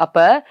உரிய போகுது.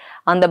 அப்போ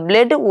அந்த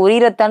பிளட்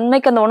உரிகிற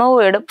தன்மைக்கு அந்த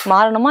உணவு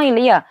மாறணுமா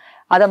இல்லையா?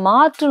 அதை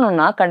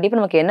மாற்றணும்னா கண்டிப்பாக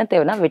நமக்கு என்ன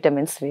தேவைன்னா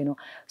விட்டமின்ஸ் வேணும்.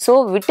 ஸோ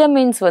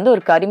விட்டமின்ஸ் வந்து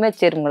ஒரு கரிம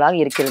சேர்மங்களாக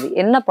இருக்கிறது.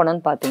 என்ன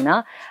பண்ணணும்னு பார்த்தீங்கன்னா,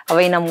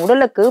 அவை நம்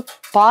உடலுக்கு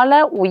பல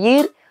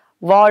உயிர்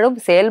வாழும்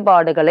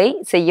செயல்பாடுகளை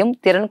செய்யும்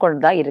திறன்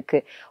கொண்டதாக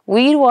இருக்குது.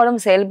 உயிர்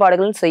வாழும்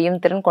செயல்பாடுகள் செய்யும்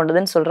திறன்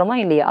கொண்டதுன்னு சொல்கிறோமா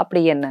இல்லையா?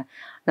 அப்படி என்ன?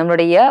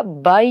 நம்மளுடைய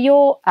பயோ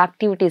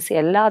ஆக்டிவிட்டிஸ்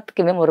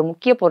எல்லாத்துக்குமே ஒரு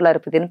முக்கிய பொருளாக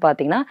இருப்பதுன்னு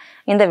பார்த்தீங்கன்னா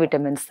இந்த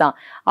விட்டமின்ஸ் தான்.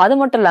 அது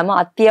மட்டும் இல்லாமல்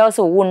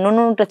அத்தியாவசிய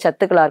நுண்ணுற்ற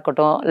சத்துக்களாக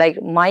இருக்கட்டும், லைக்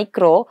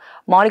மைக்ரோ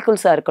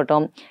மாலிகுல்ஸாக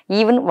இருக்கட்டும்,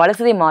 ஈவன்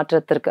வளர்சிதை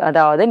மாற்றத்திற்கு,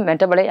 அதாவது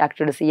மெட்டபாலிக்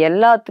ஆக்டிவிட்டிஸ்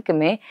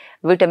எல்லாத்துக்குமே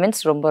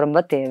விட்டமின்ஸ் ரொம்ப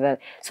ரொம்ப தேவை.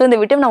 ஸோ இந்த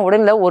விட்டமின்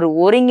உடலில் ஒரு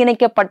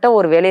ஒருங்கிணைக்கப்பட்ட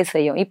ஒரு வேலையை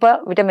செய்யும். இப்போ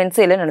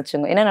விட்டமின்ஸ் இல்லைன்னு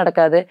நினச்சிங்க, என்ன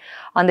நடக்காது?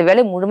 அந்த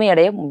வேலை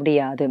முழுமையடைய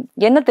முடியாது.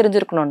 என்ன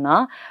தெரிஞ்சிருக்கணும்னா,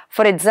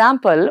 ஃபார்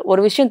எக்ஸாம்பிள்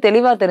ஒரு விஷயம்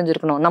தெளிவாக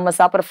தெரிஞ்சிருக்கணும். நம்ம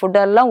சாப்பிட்ற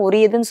ஃபுட்டெல்லாம்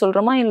உரியதுன்னு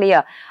சொல்கிறோமா இல்லையா?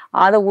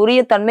 அதை உரிய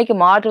தன்மைக்கு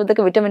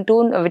மாற்றுவதற்கு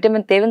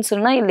விட்டமின் தேவைன்னு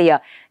சொன்னா இல்லையா?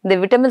 இந்த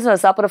விட்டமின்ஸ்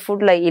நம்ம சாப்பிட்ற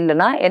ஃபுட்டில்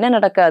இல்லைன்னா என்ன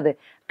நடக்காது?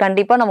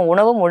 கண்டிப்பாக நம்ம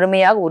உணவு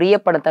முழுமையாக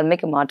உரியப்பட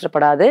தன்மைக்கு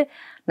மாற்றப்படாது.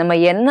 நம்ம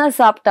என்ன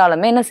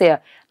சாப்பிட்டாலுமே என்ன செய்ய,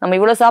 நம்ம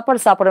இவ்வளோ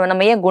சாப்பாடு சாப்பிடுவோம்,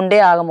 நம்ம ஏன்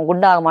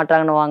குண்டாக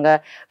மாட்டாங்கன்னு வாங்க,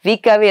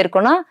 வீக்காகவே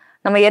இருக்கோன்னா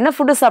நம்ம என்ன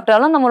ஃபுட்டு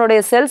சாப்பிட்டாலும்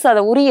நம்மளுடைய செல்ஸ்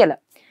அதை உரியலை.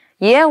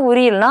 ஏன்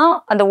உரியல்னா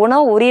அந்த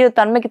உணவு உரிய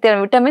தன்மைக்கு தேவை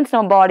விட்டமின்ஸ்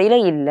நம்ம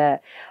பாடியில் இல்லை.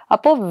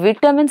 அப்போ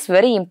vitamins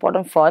very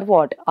important for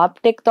what?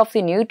 Uptake of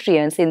the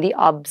nutrients in the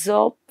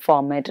observe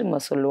format நம்ம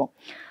சொல்லுவோம்.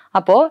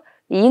 அப்போது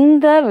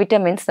இந்த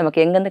விட்டமின்ஸ்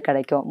நமக்கு எங்கேருந்து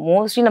கிடைக்கும்?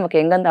 மோஸ்ட்லி நமக்கு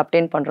எங்கேருந்து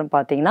அப்டேன் பண்ணுறோம்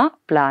பார்த்தீங்கன்னா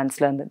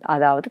பிளான்ஸ்லேருந்து,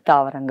 அதாவது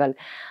தாவரங்கள்.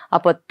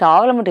 அப்போ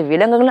தாவரம் மற்றும்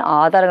விலங்குகளின்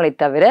ஆதாரங்களை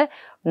தவிர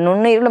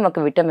நுண்ணுயிர்கள்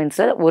நமக்கு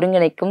விட்டமின்ஸை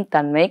ஒருங்கிணைக்கும்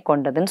தன்மை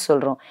கொண்டதுன்னு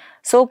சொல்கிறோம்.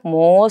 So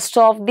most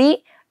of the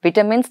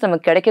vitamins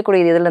நமக்கு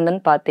கிடைக்கக்கூடிய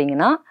இதுலேருந்துன்னு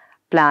பார்த்தீங்கன்னா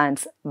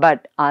பிளான்ஸ்.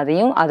 பட்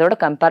அதையும் அதோட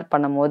கம்பேர்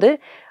பண்ணும்போது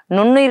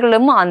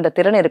நுண்ணுயிர்களும் அந்த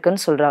திறன்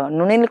இருக்குன்னு சொல்கிறாங்க.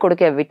 நுண்ணுயிர்கள்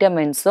கொடுக்க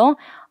விட்டமின்ஸும்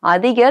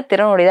அதிக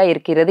திறனுடையதாக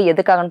இருக்கிறது.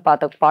 எதுக்காகன்னு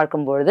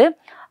பார்க்கும்பொழுது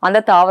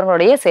அந்த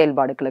தாவரங்களுடைய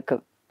செயல்பாடுகளுக்கு.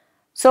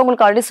 ஸோ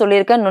உங்களுக்கு ஆல்ரெடி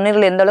சொல்லியிருக்கேன்,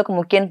 நுண்ணுயிர்கள் எந்த அளவுக்கு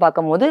முக்கியம்னு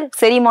பார்க்கும்போது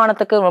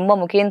செரிமானத்துக்கு ரொம்ப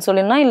முக்கியம்னு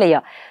சொல்லினா இல்லையா?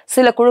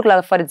 சில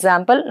குழுக்களாக, ஃபார்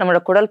எக்ஸாம்பிள் நம்மளோட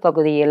குடல்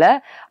பகுதியில்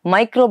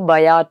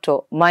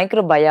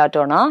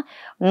மைக்ரோபயாட்டோனா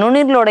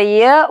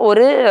நுண்ணுயிர்களுடைய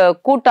ஒரு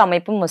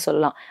கூட்டமைப்பும்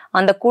சொல்லலாம்.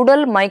 அந்த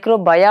குடல்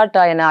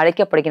மைக்ரோபயாட்டா என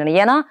அழைக்கப்படுகின்றன.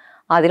 ஏன்னா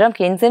அதில்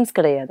நமக்கு என்சைம்ஸ்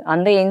கிடையாது.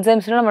 அந்த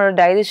என்சைம்ஸ்ல நம்மளோட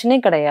டைஜஷனே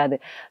கிடையாது.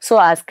 ஸோ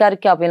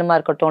அஸ்காரிக் அமிலமாக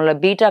இருக்கட்டும், இல்லை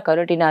பீட்டா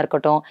கரோட்டினாக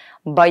இருக்கட்டும்,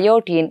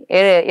 பயோட்டின்,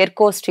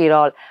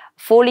 எர்கோஸ்டிரால்,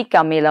 ஃபோலிக்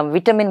அமிலம்,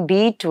 விட்டமின்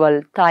B12,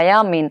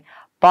 தயாமின்,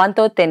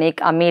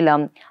 பாந்தோதெனிக்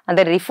அமிலம்,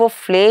 அந்த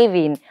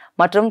ரிஃபோஃப்ளேவின்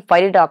மற்றும்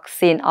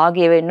பைரிடாக்சின்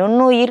ஆகியவை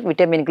நுண்ணுயிர்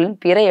விட்டமின்களின்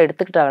பிற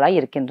எடுத்துக்கிட்டார்களாக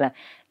இருக்கின்றன.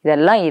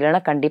 இதெல்லாம்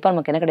இல்லைன்னா கண்டிப்பாக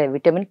நமக்கு என்ன கிடையாது?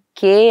 விட்டமின்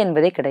K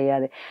என்பதே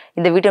கிடையாது.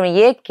 இந்த விட்டமின்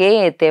K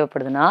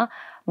தேவைப்படுதுன்னா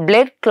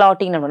பிளட்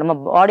கிளாட்டிங், நம்ம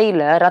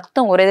பாடியில்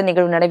ரத்தம் உறைத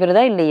நிகழ்வு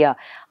நடைபெறுதா இல்லையா?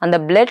 அந்த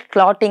பிளட்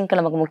கிளாட்டிங்க்கு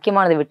நமக்கு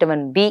முக்கியமானது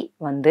விட்டமின் B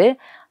வந்து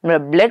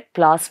நம்மளோட பிளட்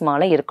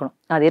பிளாஸ்மாவில் இருக்கணும்.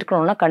 அது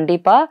இருக்கணும்னா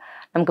கண்டிப்பாக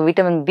நமக்கு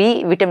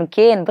விட்டமின்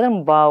K என்பது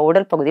நம்ம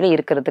உடல் பகுதியில்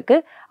இருக்கிறதுக்கு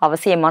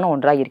அவசியமான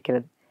ஒன்றாக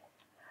இருக்கிறது.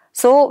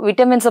 ஸோ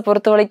விட்டமின்ஸை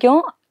பொறுத்த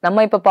வரைக்கும்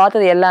நம்ம இப்போ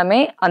பார்த்தது எல்லாமே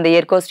அந்த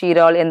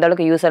எர்கோஸ்டிரால் எந்த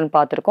அளவுக்கு யூஸ் ஆகுன்னு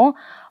பார்த்துருக்கோம்.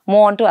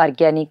 Move on to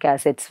organic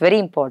acids, very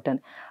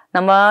important.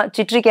 நம்ம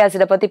சிட்ரிக்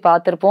ஆசிடை பற்றி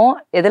பார்த்துருப்போம்.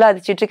 எதில் அது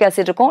சிட்ரிக்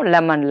ஆசிட் இருக்கும்?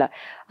 லெமனில்.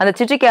 அந்த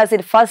சிட்ரிக்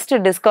ஆசிட் ஃபர்ஸ்ட்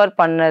டிஸ்கவர்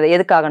பண்ணது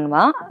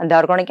எதுக்காகணுமா? அந்த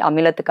ஆர்கானிக்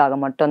அமிலத்துக்காக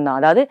மட்டும்தான்,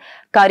 அதாவது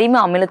கரிம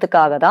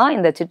அமிலத்துக்காக தான்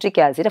இந்த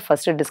சிட்ரிக் ஆசிடை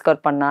ஃபர்ஸ்ட்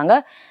டிஸ்கவர் பண்ணாங்க.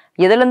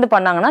 எதுலேருந்து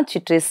பண்ணாங்கன்னா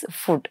சிட்ரஸ்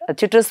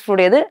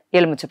ஃபுட் எது?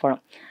 எலுமிச்சை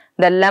பழம்.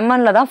 இந்த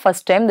லெமனில் தான்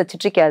ஃபர்ஸ்ட் டைம் இந்த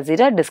சிட்ரிக்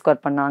ஆசிடை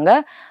டிஸ்கவர் பண்ணாங்க.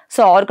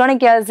 ஸோ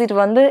ஆர்கானிக் ஆசிட்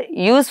வந்து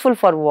useful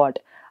for what?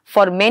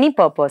 For many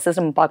purposes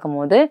நம்ம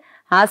பார்க்கும்போது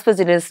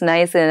ஆஸ்பெர்ஜிலஸ்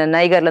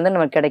நைகர்லேருந்து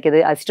நமக்கு கிடைக்குது,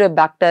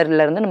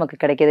 அசிட்டோபாக்டர்லேருந்து நமக்கு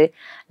கிடைக்குது,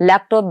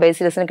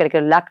 லாக்டோபேசிலஸ்ன்னு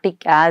கிடைக்கிது,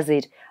 lactic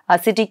acid,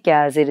 acetic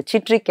acid,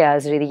 citric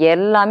acid, இது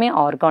எல்லாமே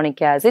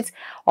organic acids.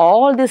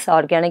 All this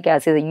organic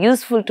acid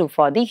useful to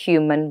for the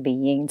human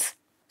beings.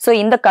 So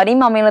இந்த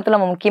கரிம அமிலத்தில்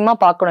நம்ம முக்கியமாக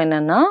பார்க்கணும்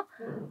என்னென்னா,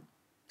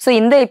 ஸோ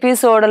இந்த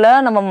எபிசோடில்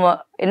நம்ம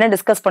என்ன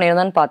டிஸ்கஸ்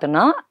பண்ணியிருந்தோம்னு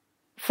பார்த்தோன்னா,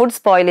 ஃபுட்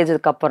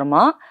ஸ்பாயிலேஜுக்கு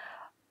அப்புறமா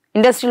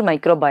இண்டஸ்ட்ரியல்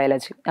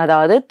மைக்ரோபயாலஜி,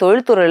 அதாவது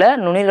தொழில்துறையில்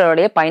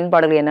நுண்ணுயிர்களுடைய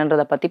பயன்பாடுகள்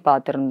என்னன்றதை பற்றி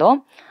பார்த்துருந்தோம்.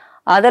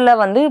 அதில்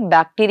வந்து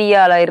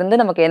பாக்டீரியாவில் இருந்து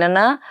நமக்கு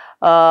என்னென்ன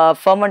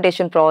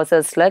ஃபர்மெண்டேஷன்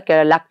ப்ராசஸில்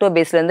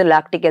லாக்டோபேஸ்லேருந்து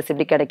லாக்டிக் ஆசிட்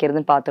எப்படி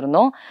கிடைக்கிறதுன்னு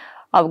பார்த்துருந்தோம்.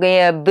 அவங்க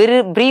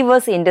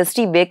ப்ரீவர்ஸ்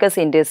இண்டஸ்ட்ரி, பேக்கர்ஸ்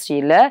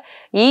இண்டஸ்ட்ரியில்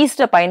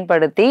ஈஸ்ட்டை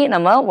பயன்படுத்தி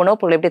நம்ம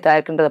உணவுப் பொருள் எப்படி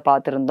தயாரிக்கின்றதை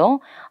பார்த்துருந்தோம்.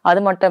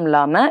 அது மட்டும்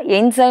இல்லாமல்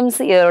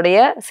என்சைம்ஸ்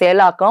உடைய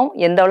செயலாக்கம்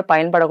எந்த அளவு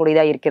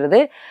பயன்படக்கூடியதாக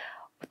இருக்கிறது,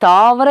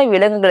 தாவர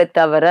விலங்குகளை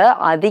தவிர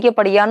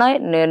அதிகப்படியான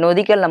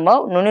நொதிகள் நம்ம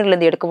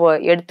நுண்ணுயிரிலிருந்து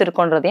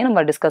எடுத்திருக்கோன்றதையும்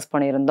நம்ம டிஸ்கஸ்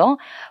பண்ணியிருந்தோம்.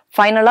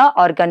 ஃபைனலாக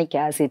ஆர்கானிக்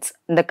ஆசிட்ஸ்,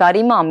 இந்த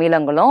கரிம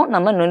அமிலங்களும்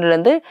நம்ம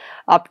நுண்ணுயிரிலிருந்து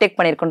அப்டேக்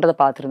பண்ணியிருக்கோன்றதை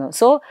பார்த்துருந்தோம்.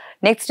 ஸோ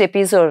நெக்ஸ்ட்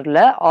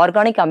எபிசோடில்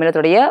ஆர்கானிக்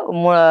அமிலத்துடைய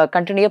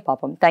கண்டினியூ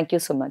பார்ப்போம்.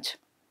 Thank you so much.